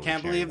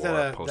Revolutionary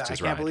War post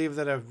his ride. I can't believe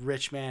that a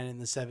rich man in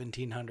the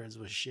 1700s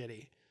was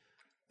shitty.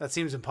 That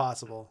seems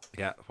impossible.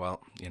 Yeah,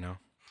 well,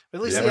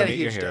 At least he had a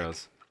huge dick.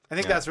 I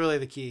think that's really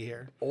the key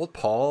here. Old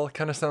Paul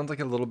kind of sounds like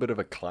a little bit of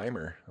a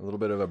climber, a little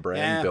bit of a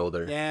brand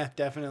builder. Yeah,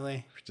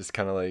 definitely. Just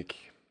kind of like,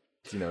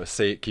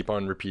 keep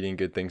on repeating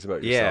good things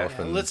about yourself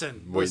and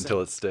wait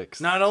until it sticks.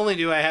 Not only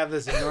do I have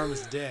this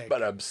enormous dick,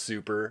 but I'm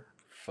super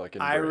fucking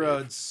brave. I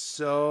rode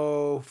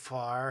so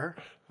far.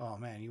 Oh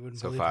man, you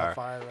wouldn't believe how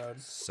far I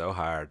rode. So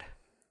hard.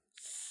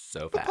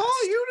 So fast.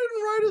 Paul, you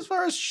didn't ride as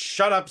far as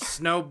shut up,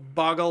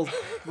 Snowboggle,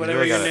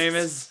 whatever your name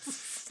is.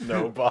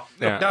 Snowball.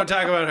 Yeah. Don't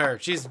talk about her.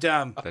 She's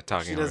dumb. The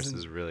talking horse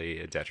is really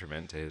a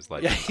detriment to his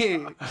life.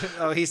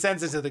 Yeah, he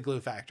sends it to the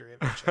glue factory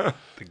eventually.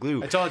 The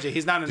glue. I told you,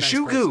 he's not a nice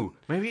shoe person. goo.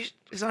 Maybe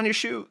it's on your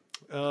shoe.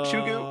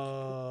 Shoe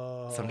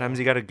goo. Sometimes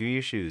you gotta goo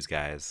your shoes,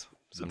 guys.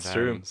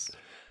 Sometimes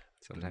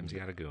you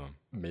gotta goo them.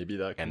 Maybe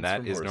that. And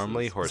that is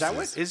normally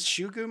horses. Is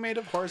shoe goo made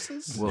of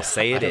horses? We'll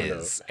say it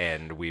is,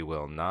 and we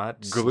will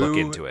not look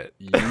into it.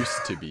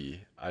 Used to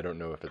be. I don't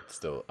know if it's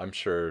still. I'm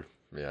sure.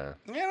 Yeah.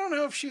 I don't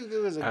know if shoe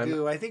goo is a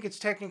goo. I think it's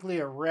technically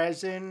a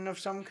resin of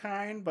some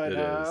kind, but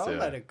I'll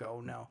let it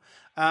go now.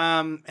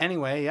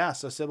 Anyway, yeah.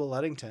 So Sybil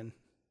Ludington,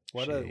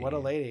 what a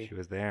lady. She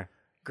was there.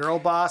 Girl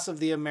boss of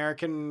the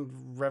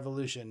American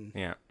Revolution.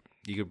 Yeah.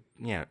 You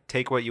could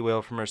take what you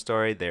will from her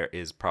story. There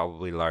is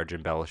probably large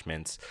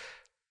embellishments.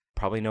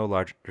 Probably no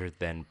larger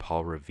than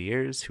Paul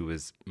Revere's, who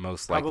was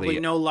most likely... Probably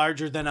no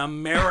larger than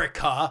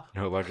America.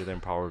 No larger than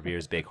Paul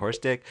Revere's big horse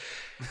dick,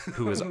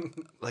 who was...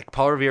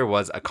 Paul Revere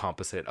was a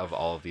composite of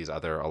all of these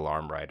other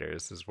alarm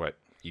riders, is what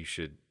you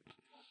should,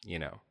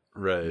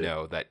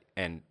 know that.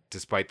 And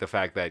despite the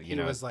fact that, you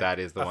know, like that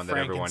is the one that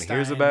everyone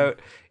hears about.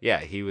 Yeah,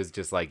 he was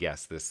just like,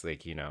 yes, this,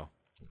 like, you know,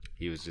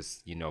 he was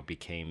just, you know,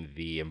 became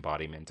the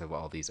embodiment of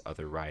all these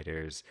other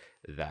writers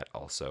that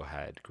also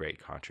had great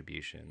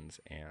contributions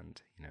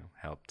and, you know,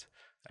 helped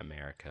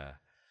America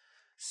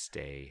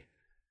stay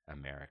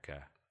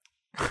America.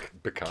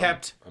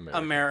 Kept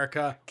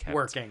America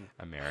working.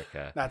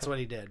 America. That's what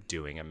he did.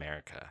 Doing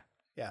America.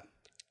 Yeah.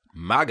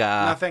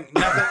 MAGA. Nothing.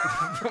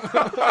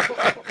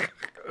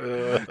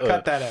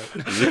 Cut that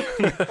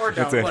out. Or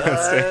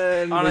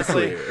don't.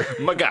 Honestly.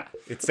 MAGA.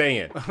 It's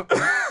saying.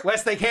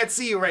 Wes, they can't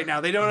see you right now.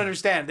 They don't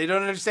understand. They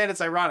don't understand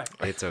it's ironic.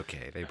 It's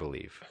okay. They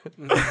believe.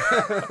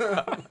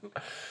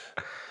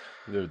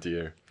 Oh,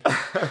 dear.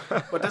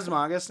 What does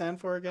MAGA stand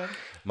for again?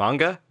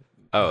 Manga?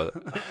 Oh,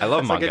 I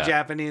love manga. Like a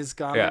Japanese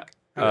comic. Yeah.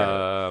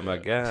 Okay. My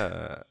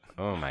God.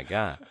 Oh, my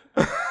God.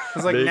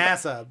 It's like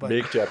NASA, but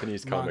make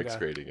Japanese comics manga.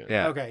 great again.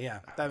 Yeah. Okay, yeah.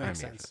 That makes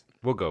sense.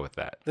 We'll go with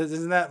that.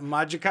 Isn't that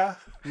Magica?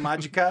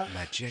 Magica.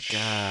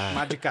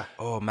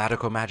 Oh,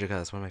 Magical Magica.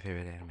 That's one of my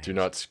favorite animes. Do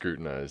not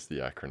scrutinize the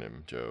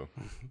acronym, Joe.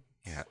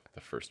 Yeah.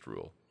 The first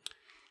rule.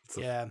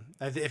 Yeah.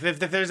 If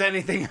there's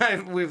anything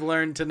we've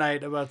learned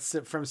tonight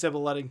from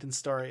Sybil Ludington's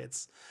story,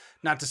 it's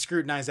not to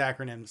scrutinize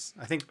acronyms.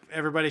 I think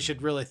everybody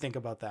should really think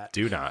about that.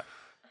 Do not.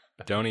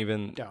 Don't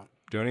even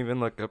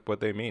look up what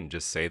they mean.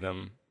 Just say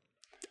them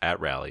at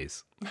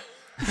rallies.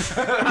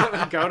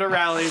 Go to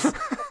rallies,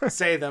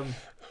 say them,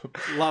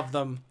 love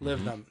them,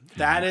 live them.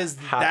 That is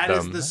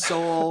the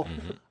soul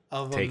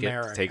of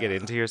America. Take it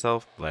into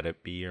yourself. Let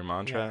it be your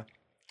mantra.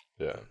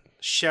 Yeah.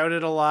 Shout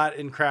it a lot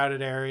in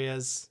crowded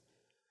areas.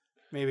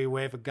 Maybe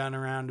wave a gun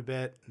around a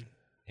bit.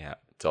 Yeah.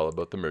 It's all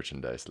about the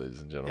merchandise,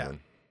 ladies and gentlemen.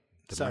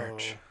 Yeah. The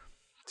merch.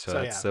 So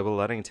that's Sybil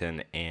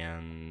Ludington,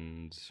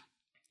 and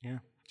yeah,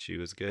 she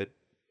was good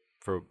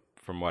from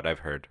what I've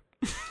heard.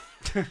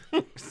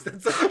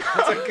 that's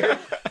a good.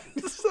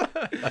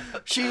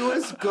 She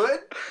was good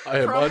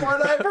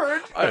what I've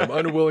heard. I am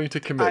unwilling to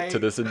commit to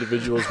this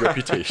individual's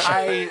reputation.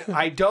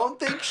 I don't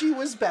think she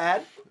was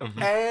bad,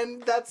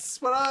 and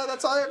that's all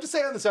I have to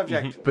say on the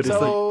subject. But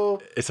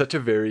it's such a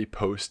very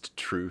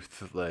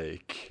post-truth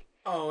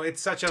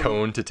it's such a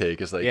tone to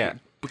take. It's like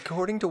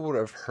according to what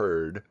I've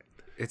heard.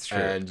 It's true.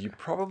 And you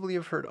probably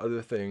have heard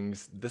other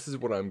things. This is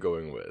what I'm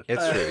going with.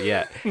 It's true,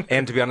 yeah.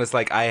 And to be honest,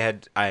 like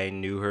I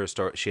knew her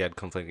story. She had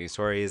conflicting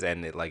stories,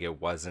 and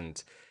it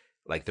wasn't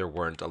like there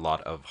weren't a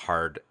lot of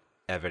hard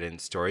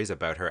evidence stories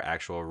about her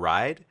actual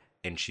ride,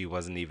 and she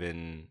wasn't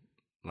even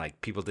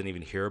like people didn't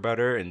even hear about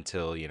her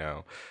until, you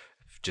know,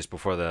 just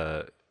before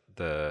the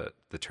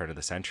turn of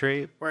the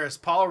century. Whereas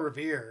Paul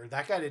Revere,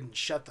 that guy didn't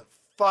shut the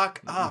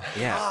fuck up.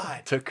 Yeah.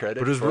 God. Took credit.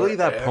 But it was really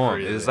that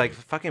poem. It was like a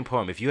fucking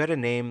poem. If you had a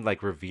name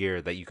like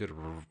Revere that you could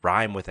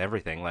rhyme with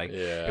everything, like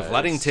if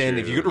Ludington,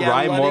 if you could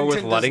rhyme more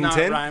with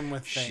Ludington,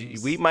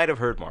 we might have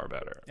heard more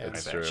about her. Yeah,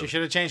 that's true. She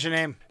should have changed her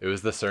name. It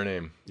was the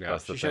surname. Yeah.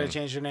 She should have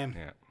changed her name.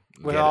 Yeah.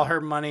 With all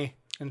her money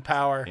and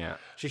power. Yeah.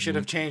 She should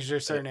have changed her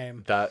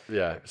surname.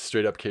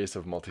 Straight up case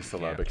of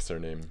multisyllabic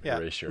surname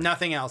erasure.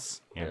 Nothing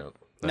else. Yeah.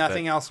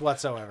 Nothing else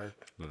whatsoever.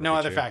 No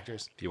other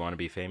factors. If you want to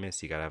be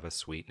famous, you gotta have a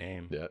sweet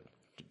name. Yeah.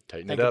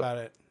 Think about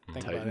it.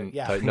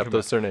 Yeah. Tighten up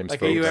those surnames. Like,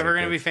 folks. are you ever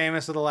going to be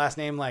famous with a last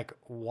name like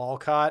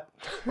Walcott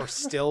or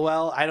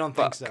Stillwell? I don't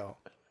think so.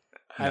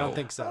 I don't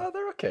think so.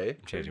 They're okay.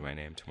 I'm changing my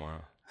name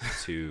tomorrow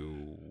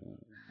to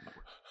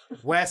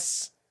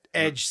Wes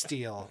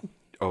Edgesteel.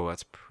 Oh,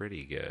 that's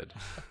pretty good.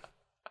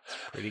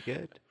 Pretty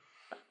good.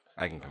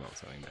 I can come up with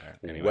something there.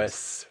 Anyways.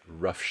 Wes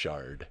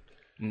Roughshard.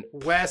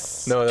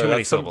 Wes. No, too many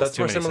that's syllables.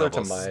 more similar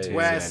to my.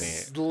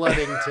 Wes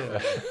Ludington.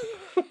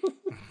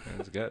 That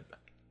was good.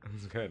 That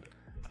was good.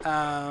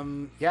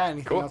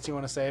 Anything else you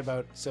want to say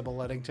about Sybil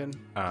Ludington?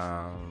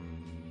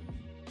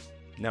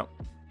 No.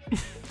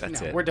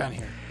 That's it. We're done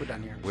here.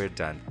 We're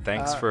done.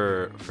 Thanks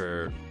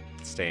for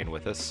staying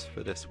with us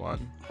for this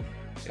one.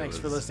 Thanks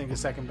for listening to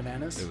Second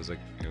Bananas. It was a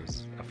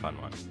fun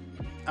one.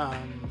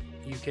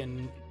 You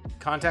can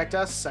contact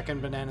us,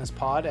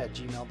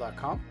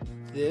 secondbananaspod@gmail.com.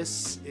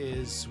 This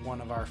is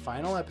one of our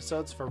final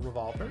episodes for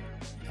Revolver,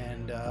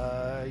 and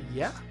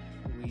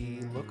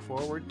we look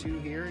forward to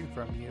hearing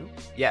from you.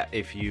 Yeah,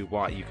 if you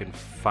want, you can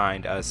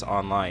find us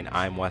online.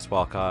 I'm Wes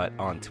Walcott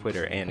on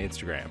Twitter and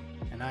Instagram.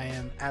 And I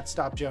am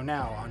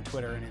 @StopJoeNow on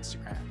Twitter and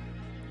Instagram.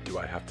 Do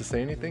I have to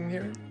say anything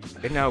here?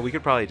 No, we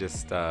could probably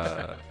just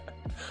we'll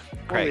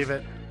leave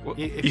it.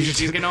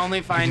 You can only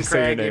find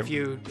Craig if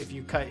you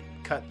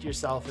cut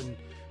yourself and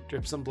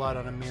drip some blood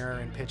on a mirror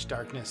in pitch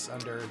darkness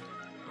under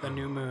the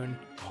new moon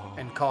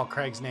and call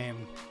Craig's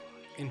name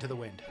into the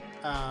wind.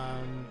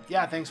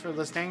 Thanks for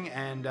listening,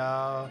 and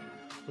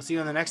we'll see you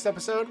in the next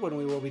episode when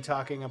we will be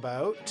talking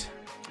about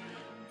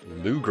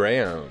Lou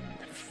Graham,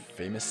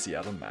 famous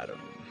Seattle Madam.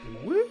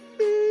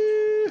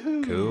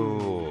 Woo-hoo.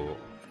 Cool.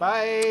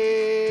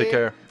 Bye. Take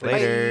care.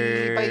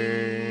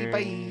 Later.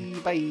 Bye.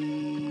 Bye.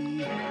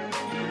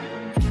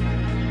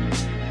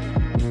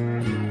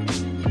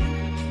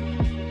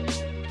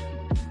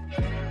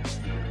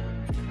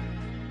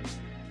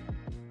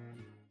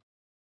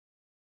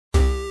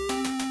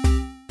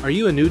 Are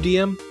you a new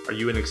DM? Are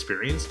you an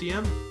experienced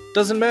DM?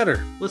 Doesn't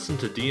matter. Listen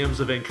to DMs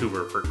of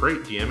Vancouver for great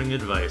DMing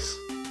advice.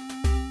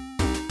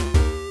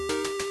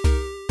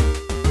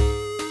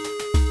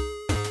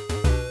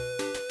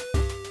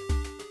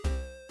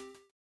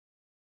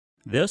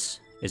 This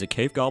is a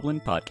Cave Goblin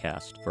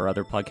podcast. For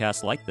other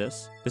podcasts like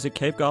this, visit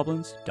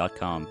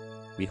cavegoblins.com.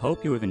 We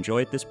hope you have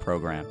enjoyed this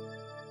program.